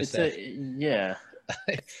 he just said,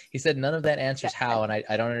 he said none of that answers how, and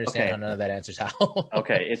I don't understand how none of that answers how.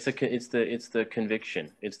 Okay, it's the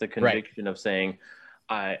conviction. It's the conviction of saying,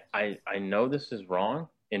 I know this is wrong,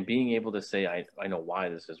 and being able to say I know why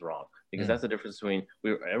this is wrong, because that's the difference between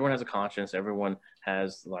everyone has a conscience. Everyone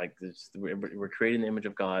has like this. We're created in the image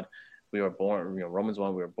of God. We are born. Romans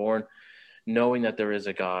 1. We were born knowing that there is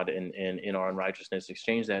a God, and in our unrighteousness,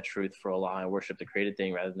 exchange that truth for a lie and worship the created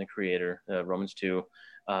thing rather than the Creator. Romans 2.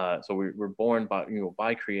 So we're born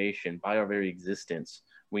by creation, by our very existence.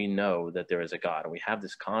 We know that there is a God, and we have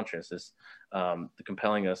this conscience, this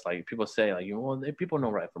compelling us. Like people say, like people know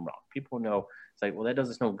right from wrong. People know it's like, well, that does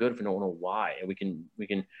us no good if we don't know why, and we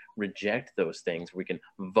can reject those things. We can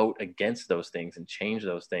vote against those things and change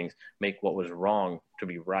those things, make what was wrong to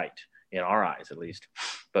be right in our eyes, at least.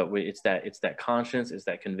 But it's that conscience, it's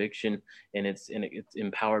that conviction, and it's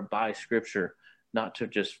empowered by Scripture. Not to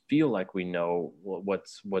just feel like we know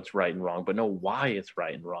what's right and wrong, but know why it's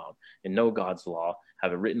right and wrong, and know God's law,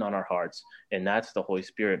 have it written on our hearts, and that's the Holy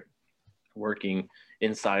Spirit working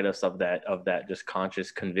inside us of that just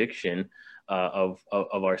conscious conviction of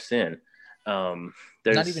our sin. Not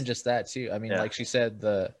even just that too. I mean, like she said,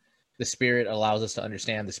 the Spirit allows us to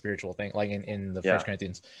understand the spiritual thing, like in the 1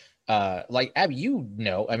 Corinthians. Like Abby,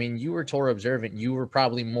 I mean, you were Torah observant. You were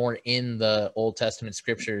probably more in the Old Testament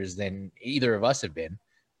scriptures than either of us have been,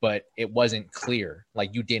 but it wasn't clear.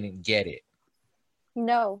 Like you didn't get it.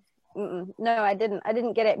 No, I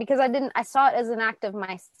didn't get it because I saw it as an act of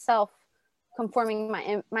myself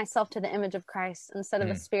conforming myself to the image of Christ instead of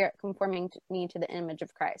the Spirit conforming me to the image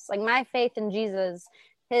of Christ. Like my faith in Jesus,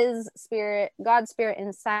 his Spirit, God's Spirit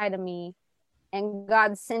inside of me, and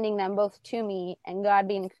God sending them both to me, and God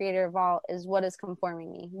being the creator of all is what is conforming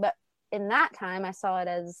me. But in that time, I saw it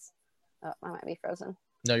as, I might be frozen.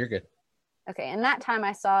 No, you're good. Okay. In that time,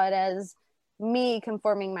 I saw it as me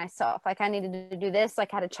conforming myself. Like I needed to do this.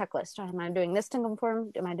 Like I had a checklist. Am I doing this to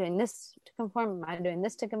conform? Am I doing this to conform? Am I doing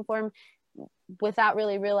this to conform? Without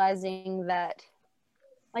really realizing that,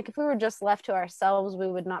 like if we were just left to ourselves, we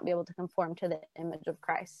would not be able to conform to the image of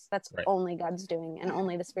Christ. That's only God's doing, and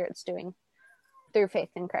only the Spirit's doing through faith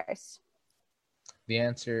in Christ.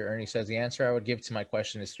 Ernie says, the answer I would give to my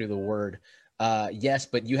question is through the word. Yes,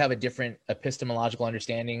 but you have a different epistemological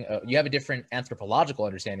understanding. You have a different anthropological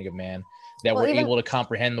understanding of man that we're able to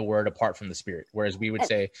comprehend the word apart from the Spirit. Whereas we would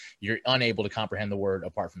say you're unable to comprehend the word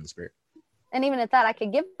apart from the Spirit. And even at that, I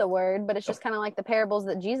could give the word, but it's just kind of like the parables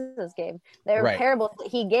that Jesus gave. There were parables that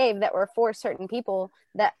he gave that were for certain people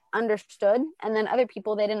that understood, and then other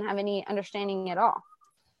people, they didn't have any understanding at all.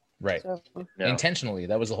 Right. So, intentionally.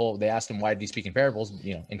 That was the whole, they asked him, why did he speak in parables?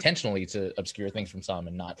 Intentionally to obscure things from some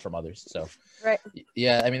and not from others. So,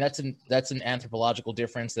 yeah, I mean, that's an anthropological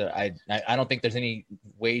difference that I don't think there's any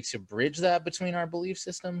way to bridge that between our belief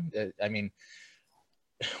system. I mean,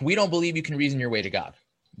 we don't believe you can reason your way to God,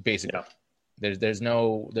 basically. Yeah. There's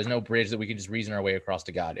no bridge that we can just reason our way across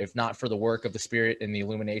to God. If not for the work of the Spirit and the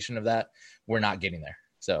illumination of that, we're not getting there.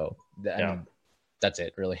 So, I mean, that's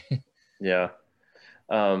it, really. Yeah.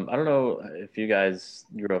 I don't know if you guys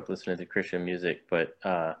grew up listening to Christian music, but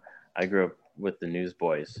I grew up with the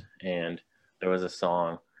Newsboys, and there was a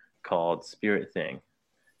song called Spirit Thing.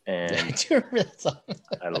 And I do remember that song.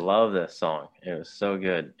 I love that song. It was so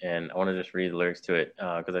good. And I want to just read the lyrics to it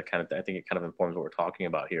because I think it kind of informs what we're talking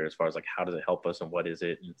about here as far as like how does it help us and what is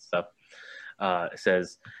it and stuff. It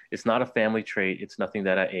says, "It's not a family trait. It's nothing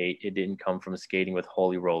that I ate. It didn't come from skating with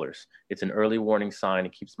holy rollers. It's an early warning sign.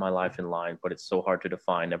 It keeps my life in line, but it's so hard to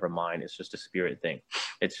define. Never mind. It's just a spirit thing.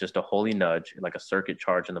 It's just a holy nudge, like a circuit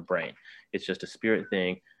charge in the brain. It's just a spirit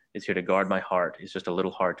thing. It's here to guard my heart. It's just a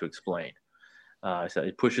little hard to explain. So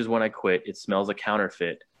it pushes when I quit. It smells a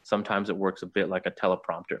counterfeit. Sometimes it works a bit like a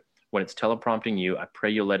teleprompter. When it's teleprompting you, I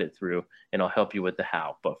pray you'll let it through, and I'll help you with the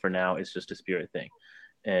how. But for now, it's just a spirit thing."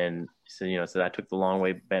 And so, so that took the long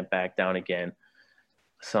way, bent back down again.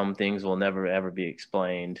 Some things will never, ever be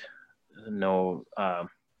explained. No,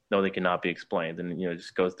 they cannot be explained. And, it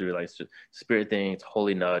just goes through like, it's just spirit thing. It's a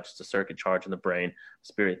holy nudge. It's a circuit charge in the brain,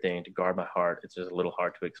 spirit thing to guard my heart. It's just a little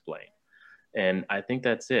hard to explain. And I think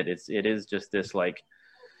that's it. It is just this, like,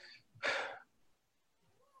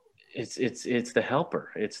 it's the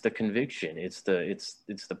helper. It's the conviction. It's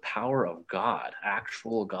the power of God,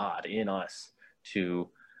 actual God in us, to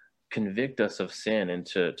convict us of sin and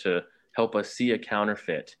to help us see a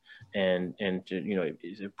counterfeit, and to,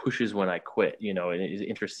 it pushes when I quit, and it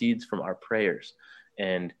intercedes from our prayers.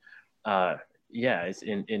 And it's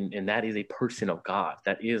and that is a person of God.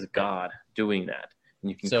 That is God doing that. And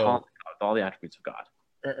you can call it God, all the attributes of God.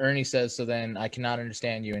 Ernie says, "So then I cannot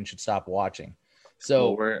understand you and should stop watching."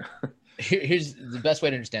 So here's the best way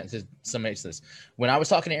to understand this. Somebody says, when I was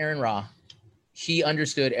talking to Aaron Ra, he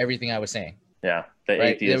understood everything I was saying. Yeah, the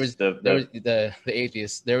atheist. There was the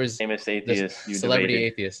atheist. There was famous atheist, celebrity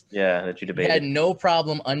atheist. Yeah, that you debated. He had no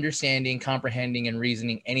problem understanding, comprehending, and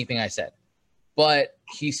reasoning anything I said, but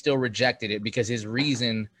he still rejected it because his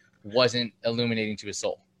reason wasn't illuminating to his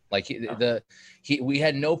soul. Like we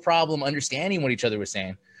had no problem understanding what each other was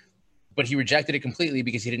saying, but he rejected it completely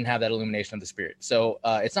because he didn't have that illumination of the Spirit. So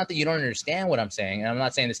it's not that you don't understand what I'm saying, and I'm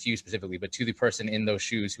not saying this to you specifically, but to the person in those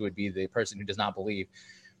shoes who would be the person who does not believe.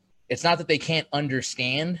 It's not that they can't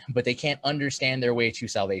understand, but they can't understand their way to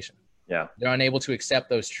salvation. Yeah. They're unable to accept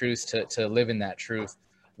those truths to live in that truth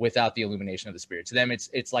without the illumination of the Spirit. To them,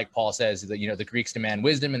 it's like Paul says that, the Greeks demand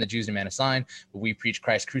wisdom and the Jews demand a sign, but we preach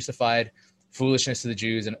Christ crucified, foolishness to the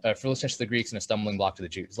Jews and foolishness to the Greeks, and a stumbling block to the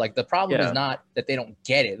Jews. Like, the problem is not that they don't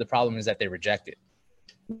get it. The problem is that they reject it.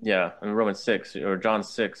 Yeah. In Romans 6 or John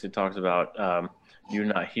 6, it talks about you're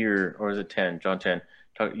not here, or is it 10? John 10.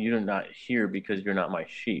 You're not here because you're not my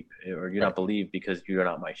sheep, or you're not believe because you're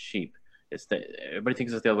not my sheep. Everybody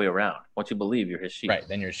thinks it's the other way around. Once you believe, you're his sheep. Right,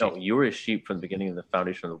 then you're a sheep. No, you were his sheep from the beginning of the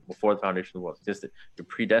foundation, before the foundation of the world existed. You're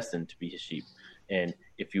predestined to be his sheep. And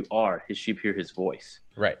if you are, his sheep hear his voice.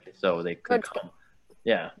 Right. So they could come.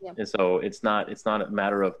 Yeah. And so it's not a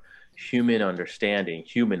matter of human understanding,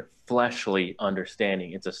 human fleshly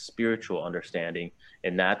understanding. It's a spiritual understanding.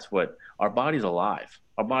 And that's what our body's alive.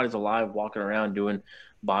 Our body's alive, walking around doing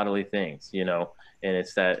bodily things, and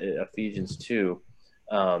it's that Ephesians 2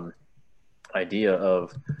 idea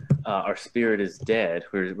of our spirit is dead.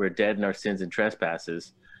 We're dead in our sins and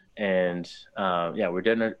trespasses. And we're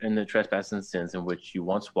dead in the trespasses and sins in which you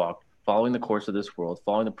once walked, following the course of this world,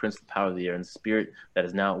 following the prince of the power of the air, and the spirit that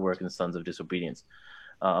is now at work in the sons of disobedience,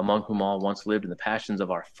 among whom all once lived in the passions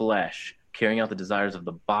of our flesh, carrying out the desires of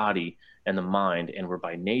the body and the mind, and were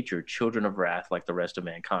by nature children of wrath like the rest of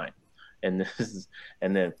mankind. And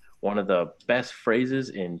then one of the best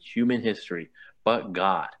phrases in human history, but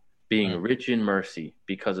God, being rich in mercy,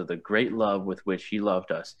 because of the great love with which he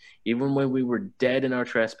loved us, even when we were dead in our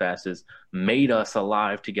trespasses, made us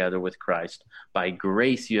alive together with Christ. By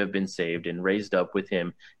grace you have been saved, and raised up with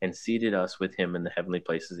him, and seated us with him in the heavenly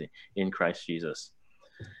places in Christ Jesus.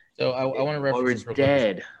 So I want to reference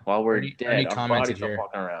while we're dead, Ernie our bodies are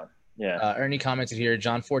walking around. Yeah. Ernie commented here,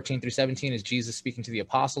 John 14-17 is Jesus speaking to the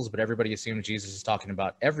apostles, but everybody assumed Jesus is talking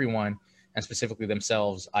about everyone, and specifically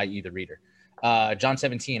themselves, i.e. the reader. John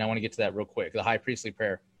 17, I want to get to that real quick. The high priestly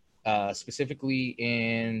prayer, specifically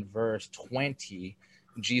in verse 20,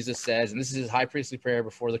 Jesus says, and this is his high priestly prayer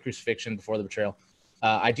before the crucifixion, before the betrayal,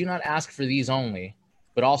 I do not ask for these only,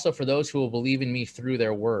 but also for those who will believe in me through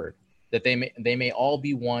their word, that they may all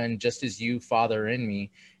be one, just as you, Father, are in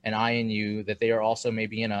me, and I in you, that they are also may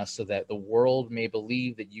be in us, so that the world may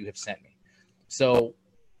believe that you have sent me. So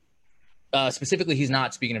specifically, he's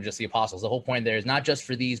not speaking of just the apostles. The whole point there is not just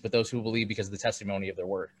for these, but those who believe because of the testimony of their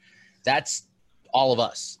word. That's all of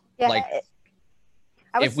us. Yeah,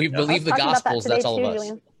 if we believe the Gospels, that's all of us.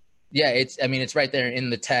 Julian. Yeah, it's right there in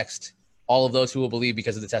the text. All of those who will believe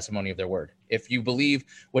because of the testimony of their word. If you believe,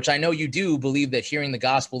 which I know you do, believe that hearing the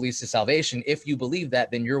gospel leads to salvation. If you believe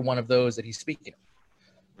that, then you're one of those that he's speaking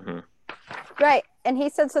of. Mm-hmm. Right. And he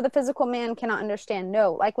said, so the physical man cannot understand.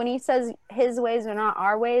 No, like when he says his ways are not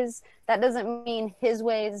our ways, that doesn't mean his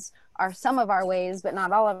ways are some of our ways, but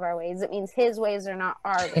not all of our ways. It means his ways are not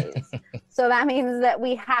our ways. So that means that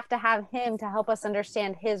we have to have him to help us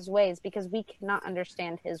understand his ways, because we cannot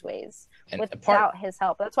understand his ways without his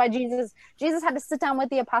help. That's why Jesus had to sit down with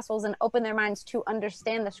the apostles and open their minds to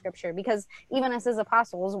understand the scripture, because even as his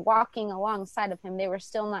apostles walking alongside of him, they were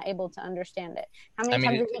still not able to understand it. How many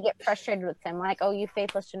times did he get frustrated with them? Like, oh, you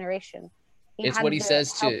faithless generation. It's what he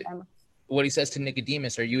says to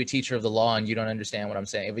Nicodemus. Are you a teacher of the law and you don't understand what I'm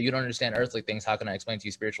saying? If you don't understand earthly things, how can I explain to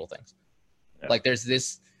you spiritual things? Yeah. Like there's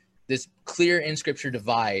this clear in scripture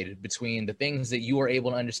divide between the things that you are able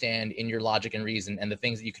to understand in your logic and reason and the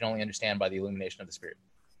things that you can only understand by the illumination of the Spirit.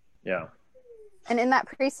 Yeah. And in that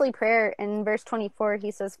priestly prayer in verse 24, he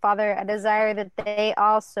says, Father, I desire that they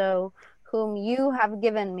also, whom you have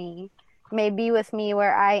given me, may be with me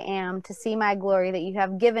where I am, to see my glory that you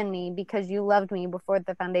have given me because you loved me before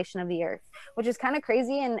the foundation of the earth. Which is kind of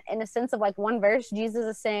crazy in a sense of like one verse, Jesus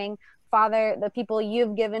is saying, Father, the people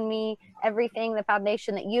you've given me, everything, the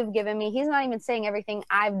foundation that you've given me. He's not even saying everything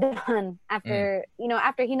I've done after he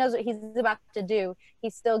knows what he's about to do.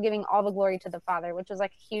 He's still giving all the glory to the Father, which is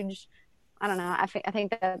like a huge, I don't know. I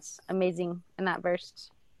think that's amazing in that verse.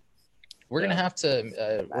 We're gonna have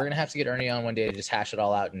to get Ernie on one day to just hash it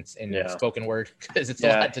all out in spoken word, because it's a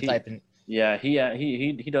lot to type in. Yeah,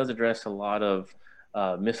 he does address a lot of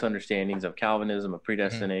misunderstandings of Calvinism, of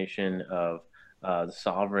predestination, of the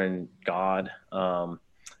sovereign God,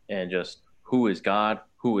 and just who is God,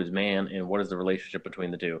 who is man, and what is the relationship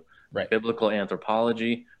between the two. Right. Biblical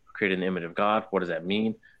anthropology, created in the image of God. What does that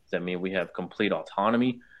mean? Does that mean we have complete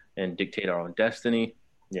autonomy and dictate our own destiny?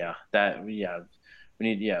 We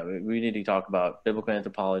need to talk about biblical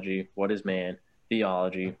anthropology. What is man?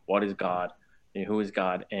 Theology. What is God? And who is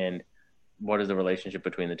God? And what is the relationship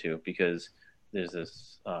between the two? Because there's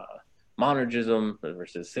this monergism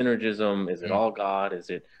versus synergism. Is it all God? Is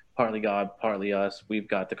it partly God, partly us? We've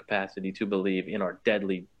got the capacity to believe in our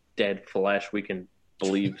dead flesh. We can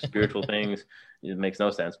believe spiritual things. It makes no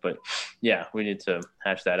sense. But yeah, we need to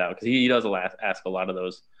hash that out, because he does ask a lot of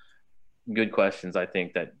those good questions, I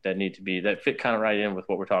think, that fit kind of right in with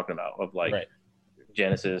what we're talking about, of like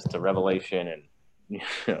Genesis to Revelation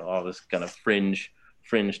and all this kind of fringe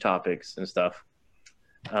topics and stuff.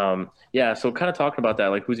 So kind of talking about that,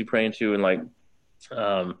 like who's he praying to, and like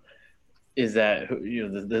is that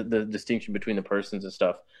the distinction between the persons and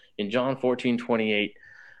stuff. In John 14:28,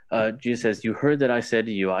 Jesus says, "You heard that I said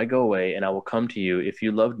to you, I go away and I will come to you. If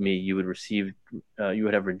you loved me, you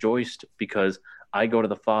would have rejoiced, because I go to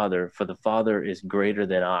the Father, for the Father is greater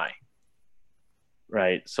than I."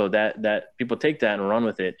 Right. So that people take that and run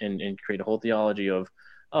with it and create a whole theology of,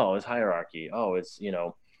 oh, it's hierarchy. Oh, it's,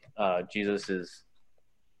 Jesus is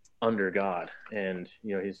under God, and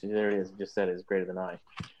there it is, just said is greater than I.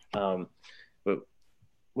 But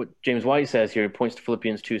what James White says here, he points to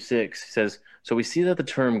Philippians 2:6. He says, "So we see that the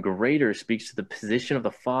term greater speaks to the position of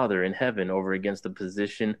the Father in heaven over against the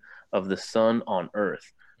position of the Son on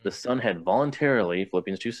earth. The Son had voluntarily,"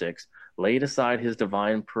 Philippians 2:6, "laid aside his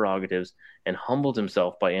divine prerogatives and humbled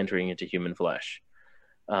himself by entering into human flesh."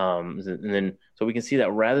 And then, so we can see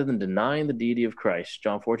that rather than denying the deity of Christ,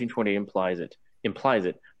 John 14:28 implies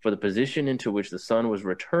it. For the position into which the Son was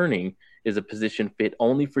returning is a position fit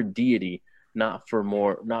only for deity, not for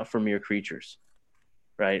mere creatures.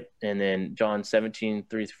 Right? And then John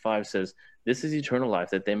 17:3-5 says, "This is eternal life,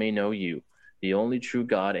 that they may know you, the only true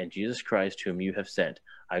God, and Jesus Christ, whom you have sent.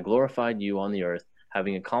 I glorified you on the earth,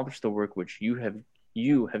 having accomplished the work which you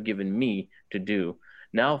have given me to do.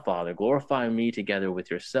 Now, Father, glorify me together with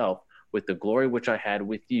yourself, with the glory which I had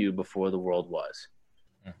with you before the world was."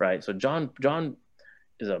 Right? So John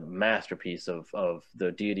is a masterpiece of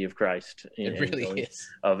the deity of Christ. It really is.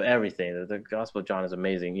 Of everything. The Gospel of John is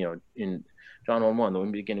amazing. In John 1:1,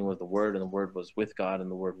 the beginning was the Word, and the Word was with God,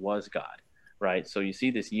 and the Word was God. Right? So you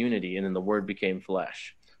see this unity, and then the Word became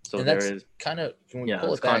flesh. So and there is kind of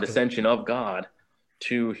this condescension of God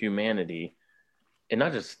to humanity, and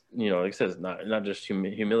not just like it says, not just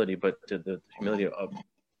humility, but to the humility of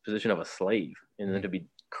position of a slave, and then to be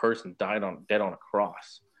cursed and dead on a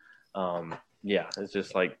cross. It's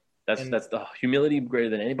just like that's the humility greater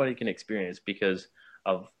than anybody can experience, because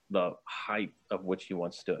of the height of which he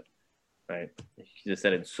once stood. Right? He just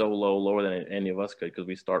said it's so lower than any of us could, because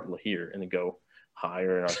we start here and then go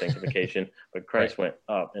higher in our sanctification. But Christ went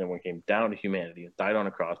up, and when he came down to humanity, died on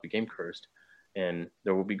a cross, became cursed, and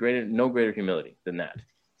there will be no greater humility than that.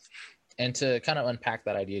 And to kind of unpack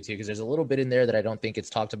that idea too, because there's a little bit in there that I don't think it's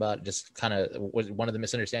talked about, just kind of was one of the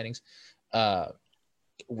misunderstandings.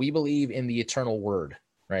 We believe in the eternal Word,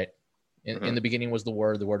 right? In the beginning was the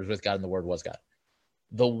Word was with God, and the Word was God.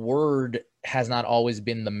 The Word has not always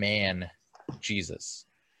been the man, Jesus.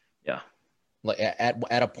 Yeah. Like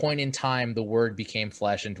at a point in time, the Word became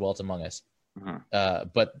flesh and dwelt among us.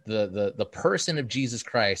 But the person of Jesus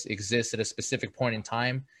Christ exists at a specific point in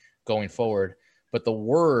time going forward. But the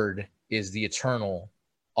Word is the eternal,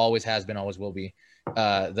 always has been, always will be.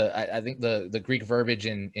 I think the Greek verbiage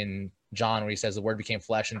in John, where he says the Word became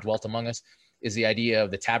flesh and dwelt among us, is the idea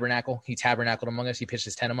of the tabernacle. He tabernacled among us. He pitched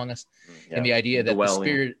his tent among us. Yeah. And the idea that the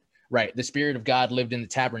Spirit, right, the Spirit of God lived in the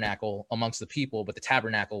tabernacle amongst the people, but the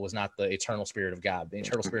tabernacle was not the eternal Spirit of God. The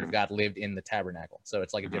eternal Spirit of God lived in the tabernacle. So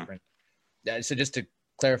it's like a different. So just to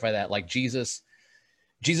clarify that, like Jesus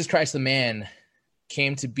Christ, the man,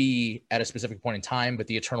 came to be at a specific point in time, but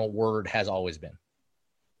the eternal Word has always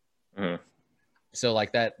been. So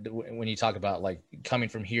like that, when you talk about like coming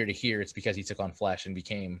from here to here, it's because he took on flesh and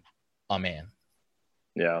became a man.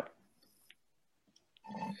 Yeah.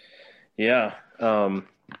 Yeah. So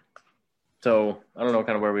I don't know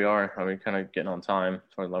kind of where we are. I mean, kind of getting on time.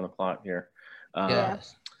 It's 11 o'clock here. Yeah.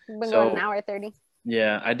 We've been going an hour 30.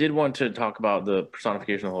 Yeah. I did want to talk about the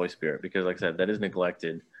personification of the Holy Spirit because like I said, that is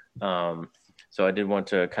neglected. So I did want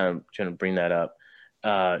to kind of bring that up.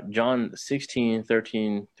 John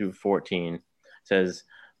 16:13 through 14 says,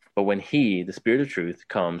 "But when he, the Spirit of truth,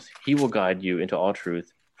 comes, he will guide you into all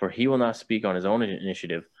truth, for he will not speak on his own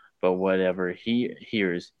initiative, but whatever he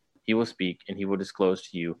hears, he will speak, and he will disclose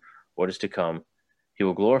to you what is to come. He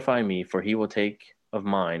will glorify me, for he will take of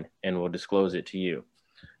mine and will disclose it to you."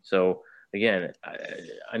 So again,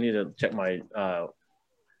 I need to check my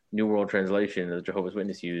New World Translation that Jehovah's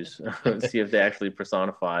Witnesses use, see if they actually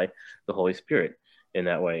personify the Holy Spirit in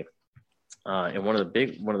that way. And one of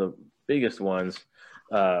the biggest ones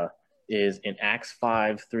is in Acts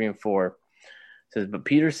 5:3 and 4. It says, "But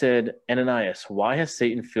Peter said, Ananias, why has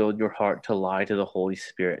Satan filled your heart to lie to the Holy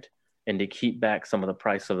Spirit and to keep back some of the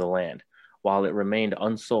price of the land? While it remained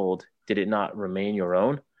unsold, did it not remain your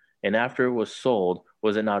own? And after it was sold,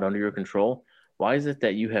 was it not under your control? Why is it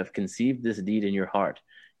that you have conceived this deed in your heart?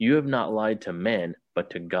 You have not lied to men, but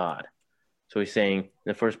to God." So he's saying in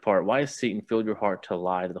the first part, why has Satan filled your heart to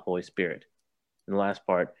lie to the Holy Spirit? In the last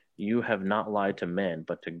part, you have not lied to men,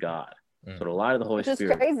 but to God. So to lie to the Holy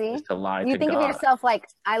Spirit is to lie to God. You think of yourself like,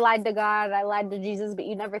 I lied to God, I lied to Jesus, but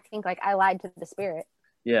you never think like, I lied to the Spirit.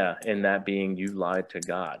 Yeah, and that being you lied to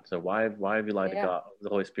God. So why have you lied to God, the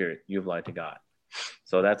Holy Spirit? You've lied to God.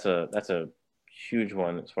 So that's a huge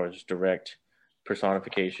one as far as just direct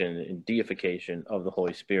personification and deification of the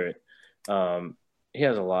Holy Spirit. He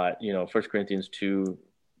has a lot, 1 Corinthians 2,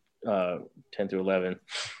 10 through 11.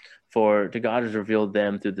 "For to God is revealed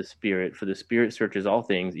them through the Spirit, for the Spirit searches all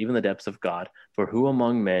things, even the depths of God. For who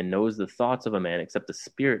among men knows the thoughts of a man except the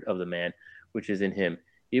spirit of the man which is in him?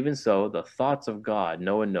 Even so, the thoughts of God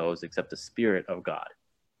no one knows except the Spirit of God."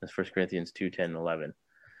 That's 1 Corinthians 2, 10 and 11.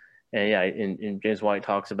 And yeah, in James White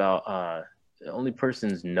talks about only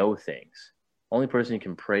persons know things. Only person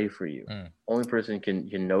can pray for you. Only person can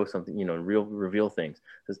know something, reveal things.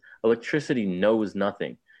 Because electricity knows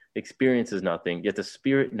nothing, experiences nothing, yet the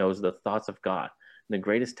Spirit knows the thoughts of God, and the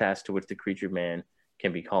greatest task to which the creature man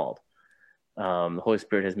can be called. The Holy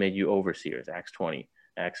Spirit has made you overseers, Acts 20,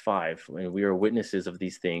 Acts 5, and we are witnesses of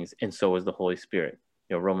these things, and so is the Holy Spirit.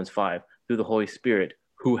 Romans 5, through the Holy Spirit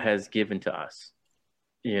who has given to us.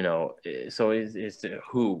 So it's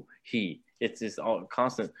who, he. It's this all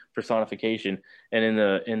constant personification. And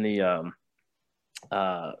in the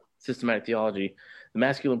systematic theology, the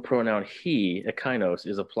masculine pronoun he, ekainos,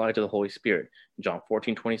 is applied to the Holy Spirit. John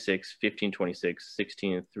 14:26, 15:26,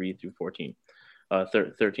 16:3 through 14,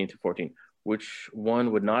 13 to 14, which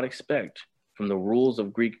one would not expect from the rules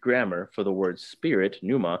of Greek grammar, for the word spirit,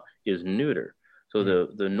 pneuma, is neuter. So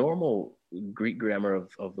the normal Greek grammar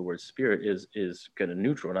of the word spirit is kind of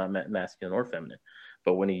neutral, not masculine or feminine.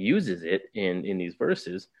 But when he uses it in these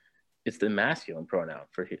verses, it's the masculine pronoun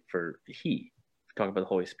for he, talking about the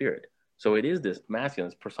Holy Spirit. So it is this masculine,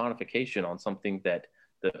 this personification on something that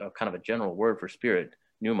kind of a general word for spirit,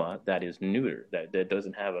 pneuma, that is neuter, that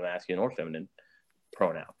doesn't have a masculine or feminine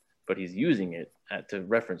pronoun. But he's using it to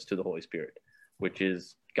reference to the Holy Spirit, which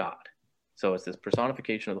is God. So it's this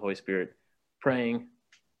personification of the Holy Spirit, praying,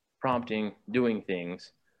 prompting, doing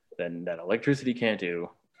things that electricity can't do,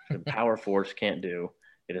 the power force can't do.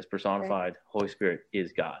 It is personified. Holy Spirit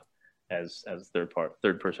is God as third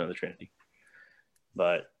person of the Trinity.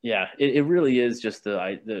 But yeah, it really is just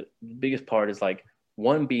the biggest part is like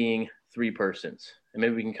one being, three persons. And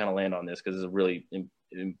maybe we can kind of land on this because it's really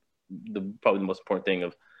probably the most important thing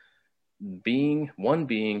of one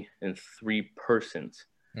being and three persons.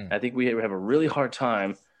 I think we have a really hard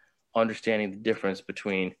time understanding the difference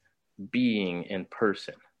between being and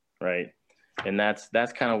person, right? And that's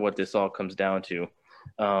kind of what this all comes down to.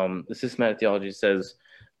 The systematic theology says,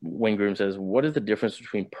 Wayne Groom says, what is the difference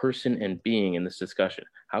between person and being in this discussion?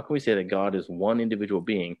 How can we say that God is one individual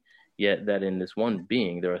being, yet that in this one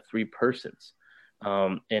being there are three persons?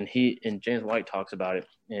 And James White talks about it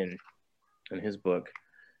in his book,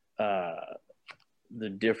 the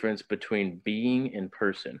difference between being and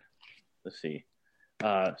person. Let's see.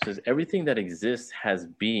 It says everything that exists has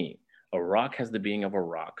being. A rock has the being of a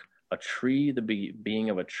rock, a tree the being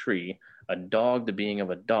of a tree, a dog the being of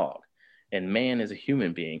a dog, and man is a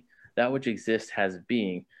human being. That which exists has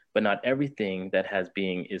being, but not everything that has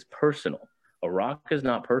being is personal. A rock is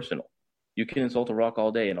not personal. You can insult a rock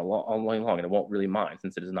all day and all day long, and it won't really mind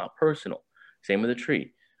since it is not personal. Same with a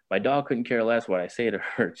tree. My dog couldn't care less what I say to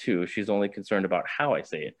her, too. She's only concerned about how I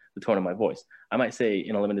say it, the tone of my voice. I might say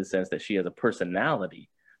in a limited sense that she has a personality,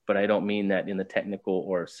 but I don't mean that in the technical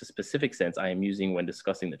or specific sense I am using when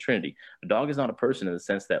discussing the Trinity. A dog is not a person in the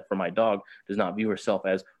sense that, for my dog, does not view herself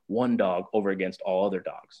as one dog over against all other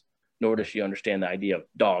dogs, nor does she understand the idea of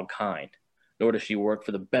dog kind, nor does she work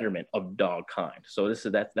for the betterment of dog kind. So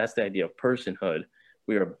that's the idea of personhood.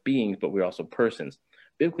 We are beings, but we're also persons.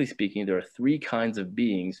 Biblically speaking, there are three kinds of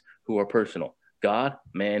beings who are personal: God,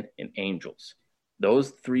 man, and angels. Those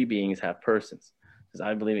three beings have persons. Because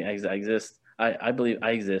I believe I exist. I believe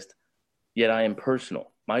I exist, yet I am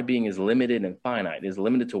personal. My being is limited and finite. It is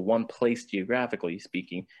limited to one place geographically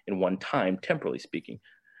speaking, in one time temporally speaking.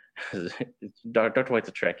 Dr. White's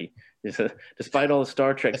a Trekkie. Despite all the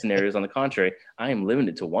Star Trek scenarios, on the contrary, I am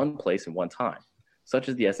limited to one place and one time. Such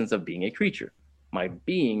is the essence of being a creature. My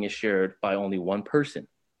being is shared by only one person,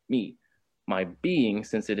 me. My being,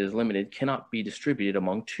 since it is limited, cannot be distributed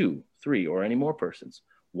among two, three, or any more persons.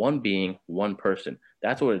 One being, one person.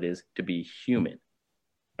 That's what it is to be human,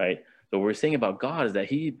 right? So what we're saying about God is that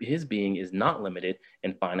his being is not limited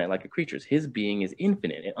and finite like a creature's. His being is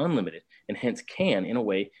infinite and unlimited, and hence can, in a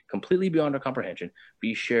way completely beyond our comprehension,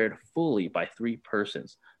 be shared fully by three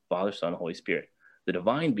persons: Father, Son, Holy Spirit. The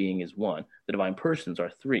divine being is one. The divine persons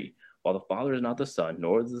are three. While the Father is not the Son,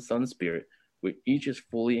 nor is the Son Spirit, which each is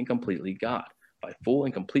fully and completely God, by full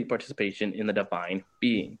and complete participation in the divine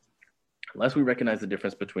being. Unless we recognize the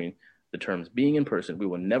difference between the terms being and person, we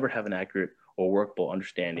will never have an accurate or workable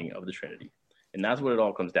understanding of the Trinity. And that's what it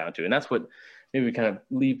all comes down to. And that's what maybe we kind of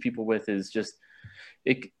leave people with, is just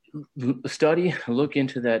look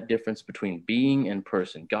into that difference between being and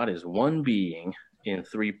person. God is one being in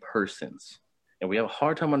three persons. And we have a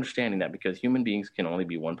hard time understanding that because human beings can only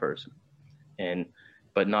be one person.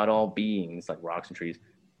 But not all beings, like rocks and trees,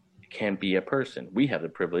 can be a person. We have the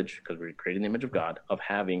privilege, because we're created in the image of God, of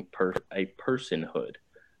having a personhood.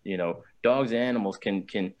 You know, dogs and animals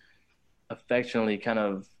can affectionately kind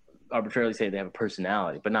of arbitrarily say they have a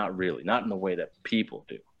personality, but not really, not in the way that people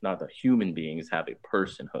do. Not that human beings have a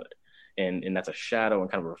personhood. And that's a shadow and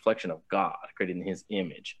kind of a reflection of God, created in his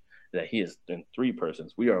image, that he is in three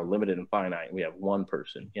persons. We are limited and finite. We have one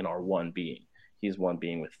person in our one being. He's one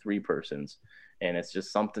being with three persons. And it's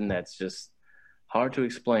just something that's just hard to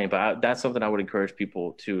explain, but that's something I would encourage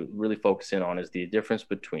people to really focus in on, is the difference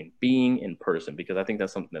between being and person, because I think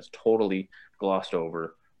that's something that's totally glossed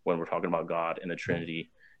over when we're talking about God and the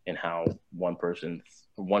Trinity, and how one person,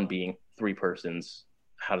 one being, three persons,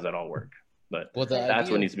 how does that all work? But that's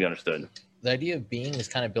what needs to be understood. The idea of being is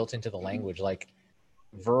kind of built into the language. Like,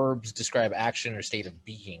 verbs describe action or state of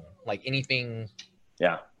being. Like anything,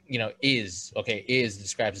 is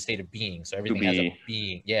describes a state of being. So everything has a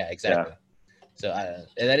being. Yeah, exactly. Yeah.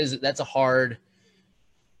 So that's a hard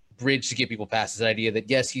bridge to get people past, this idea that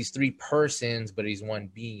yes, he's three persons, but he's one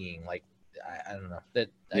being. Like, I don't know. That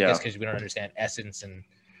I guess because we don't understand essence and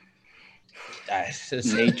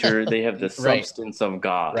nature. They have the substance of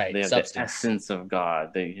God. Right. They have the essence of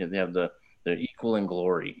God. They have they're equal in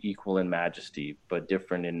glory, equal in majesty, but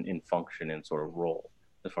different in function and sort of role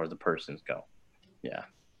as far as the persons go. Yeah.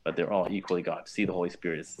 But they're all equally God. To see the Holy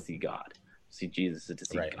Spirit is to see God. To see Jesus is to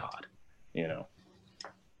see God. You know.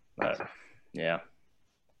 But yeah.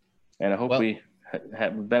 And I hope we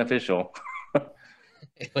had beneficial.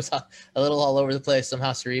 It was a little all over the place.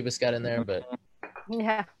 Somehow Cerebus got in there, but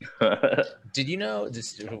yeah. Did you know,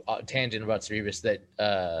 this tangent about Cerebus,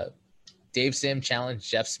 that Dave Sim challenged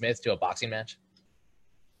Jeff Smith to a boxing match?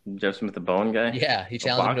 Jeff Smith, the bone guy? Yeah, he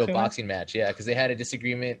challenged him to a boxing match. Yeah, because they had a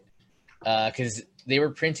disagreement because they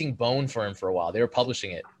were printing bone for him for a while. They were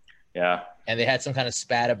publishing it. Yeah. And they had some kind of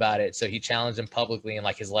spat about it, so he challenged him publicly in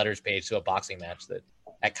like his letters page to a boxing match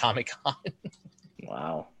at Comic-Con.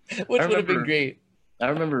 Wow. Which would have been great. I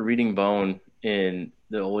remember reading Bone in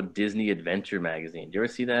the old Disney Adventure magazine. Do you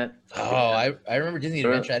ever see that? Oh, I remember Disney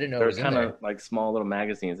Adventure. I didn't know it was in there. They're kind of like small little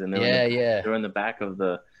magazines, and they're in the back of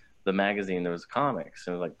the the magazine, there was comics,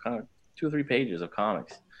 and it was like kind of 2 or 3 pages of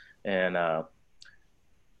comics, and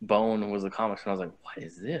Bone was the comics, and I was like, what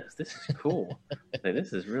is this? This is cool. Like,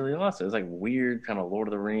 this is really awesome. It's like weird kind of Lord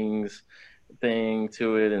of the Rings thing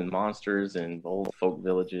to it, and monsters and old folk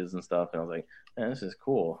villages and stuff. And I was like, man, this is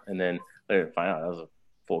cool. And then later find out that was a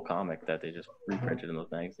full comic that they just reprinted in those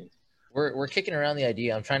magazines. We're kicking around the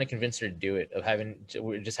idea. I'm trying to convince her to do it.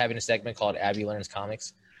 We're just having a segment called Abby Learns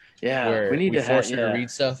Comics. Yeah, where we need to force her to read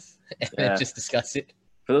stuff and Yeah. just discuss it.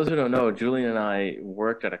 For those who don't know, Julian and I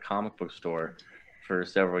worked at a comic book store for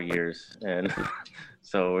several years, and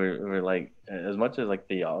so we're like, as much as like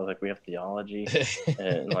theology, like we have theology,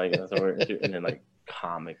 and like so and then like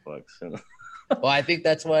comic books. And Well, I think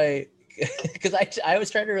that's why, because I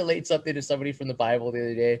was trying to relate something to somebody from the Bible the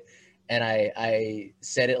other day, and I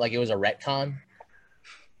said it like it was a retcon.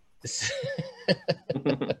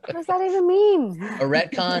 What does that even mean? A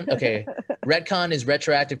retcon, okay. Retcon is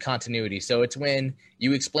retroactive continuity. So it's when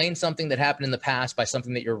you explain something that happened in the past by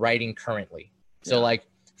something that you're writing currently. So Yeah. like,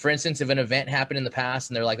 for instance, if an event happened in the past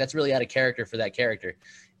and they're like, that's really out of character for that character.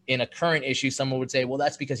 In a current issue, someone would say, well,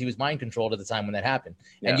 that's because he was mind controlled at the time when that happened.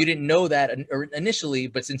 Yeah. And you didn't know that initially,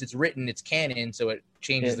 but since it's written, it's canon. So it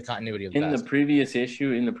changes the continuity of the in past. the previous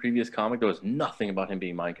issue, in the previous comic, there was nothing about him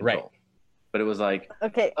being mind controlled. Right. But it was like,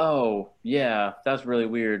 Okay. oh yeah, that's really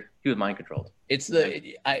weird. He was mind controlled. It's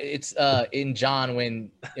in John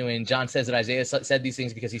when John says that Isaiah said these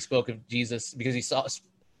things because he spoke of Jesus, because he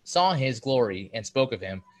saw his glory and spoke of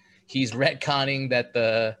him. He's retconning that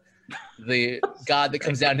the God that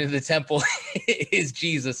comes down into the temple is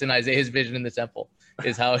Jesus in Isaiah's vision in the temple,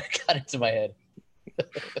 is how it got into my head.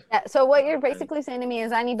 Yeah, so what you're basically saying to me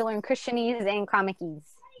is I need to learn Christianese and comicese.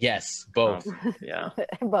 Yes, both. Yeah.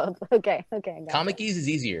 Both. Okay. I gotcha. Comicese is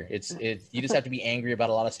easier. It's you just have to be angry about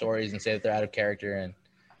a lot of stories and say that they're out of character. And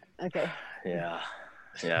Okay. Yeah,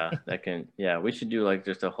 that can. Yeah, we should do like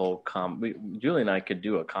just a whole Julie and I could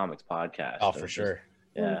do a comics podcast. oh, for sure.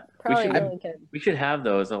 Yeah, Probably we should. really good. We should have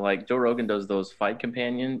those. Like Joe Rogan does those fight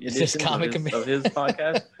companion This editions comic of his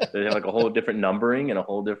podcast. They have like a whole different numbering and a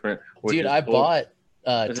whole different. which Dude, is I cool. bought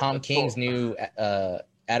It's Tom cool. King's new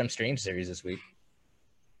Adam Strange series this week.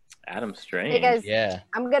 Adam Strange. Hey guys, Yeah.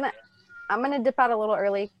 I'm gonna dip out a little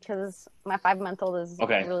early because my 5-month-old is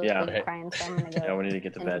Okay, really, yeah. really crying, so I'm gonna go. Yeah, we need to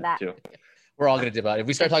get to into bed that. too. We're all gonna dip out. If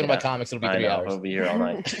we start talking Yeah. about comics, it'll be I 3 know. hours. We'll be here all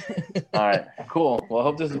night. All right, cool. Well, I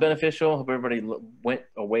hope this is beneficial. Hope everybody went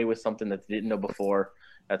away with something that they didn't know before.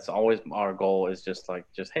 That's always our goal. Is just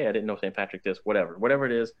hey, I didn't know St. Patrick this, whatever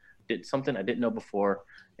it is, did something I didn't know before,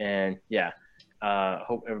 and yeah,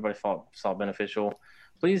 hope everybody saw beneficial.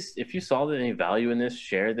 Please, if you saw any value in this,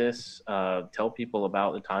 share this. Tell people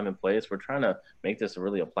about the time and place. We're trying to make this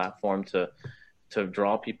really a platform to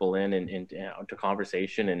draw people in and to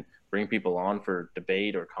conversation and bring people on for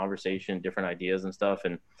debate or conversation, different ideas and stuff.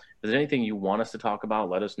 And if there's anything you want us to talk about,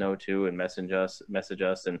 let us know too, and message us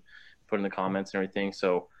and put in the comments and everything.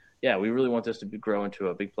 So yeah, we really want this to grow into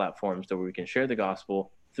a big platform so we can share the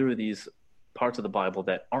gospel through these parts of the Bible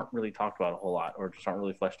that aren't really talked about a whole lot or just aren't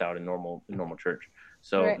really fleshed out in normal church.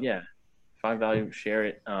 So Right. yeah, find value, share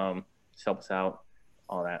it, just help us out,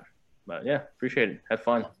 all that. But yeah, appreciate it. Have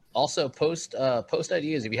fun. Also, post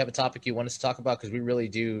ideas if you have a topic you want us to talk about, because we really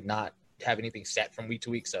do not have anything set from week to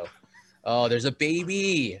week. So, oh, there's a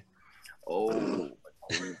baby. Oh,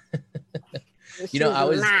 You know, I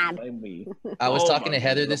was- mad. I was Oh, talking my to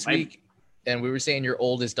Heather God. this week, and we were saying your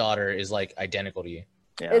oldest daughter is like identical to you.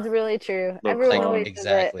 Yeah. It's really true. Little Everyone clone. always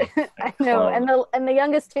says it. Exactly. I know, Clone. and the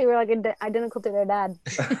youngest two were like identical to their dad.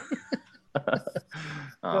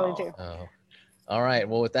 Oh. Really true. Oh, all right.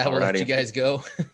 Well, with that, we'll let Alrighty. you guys go.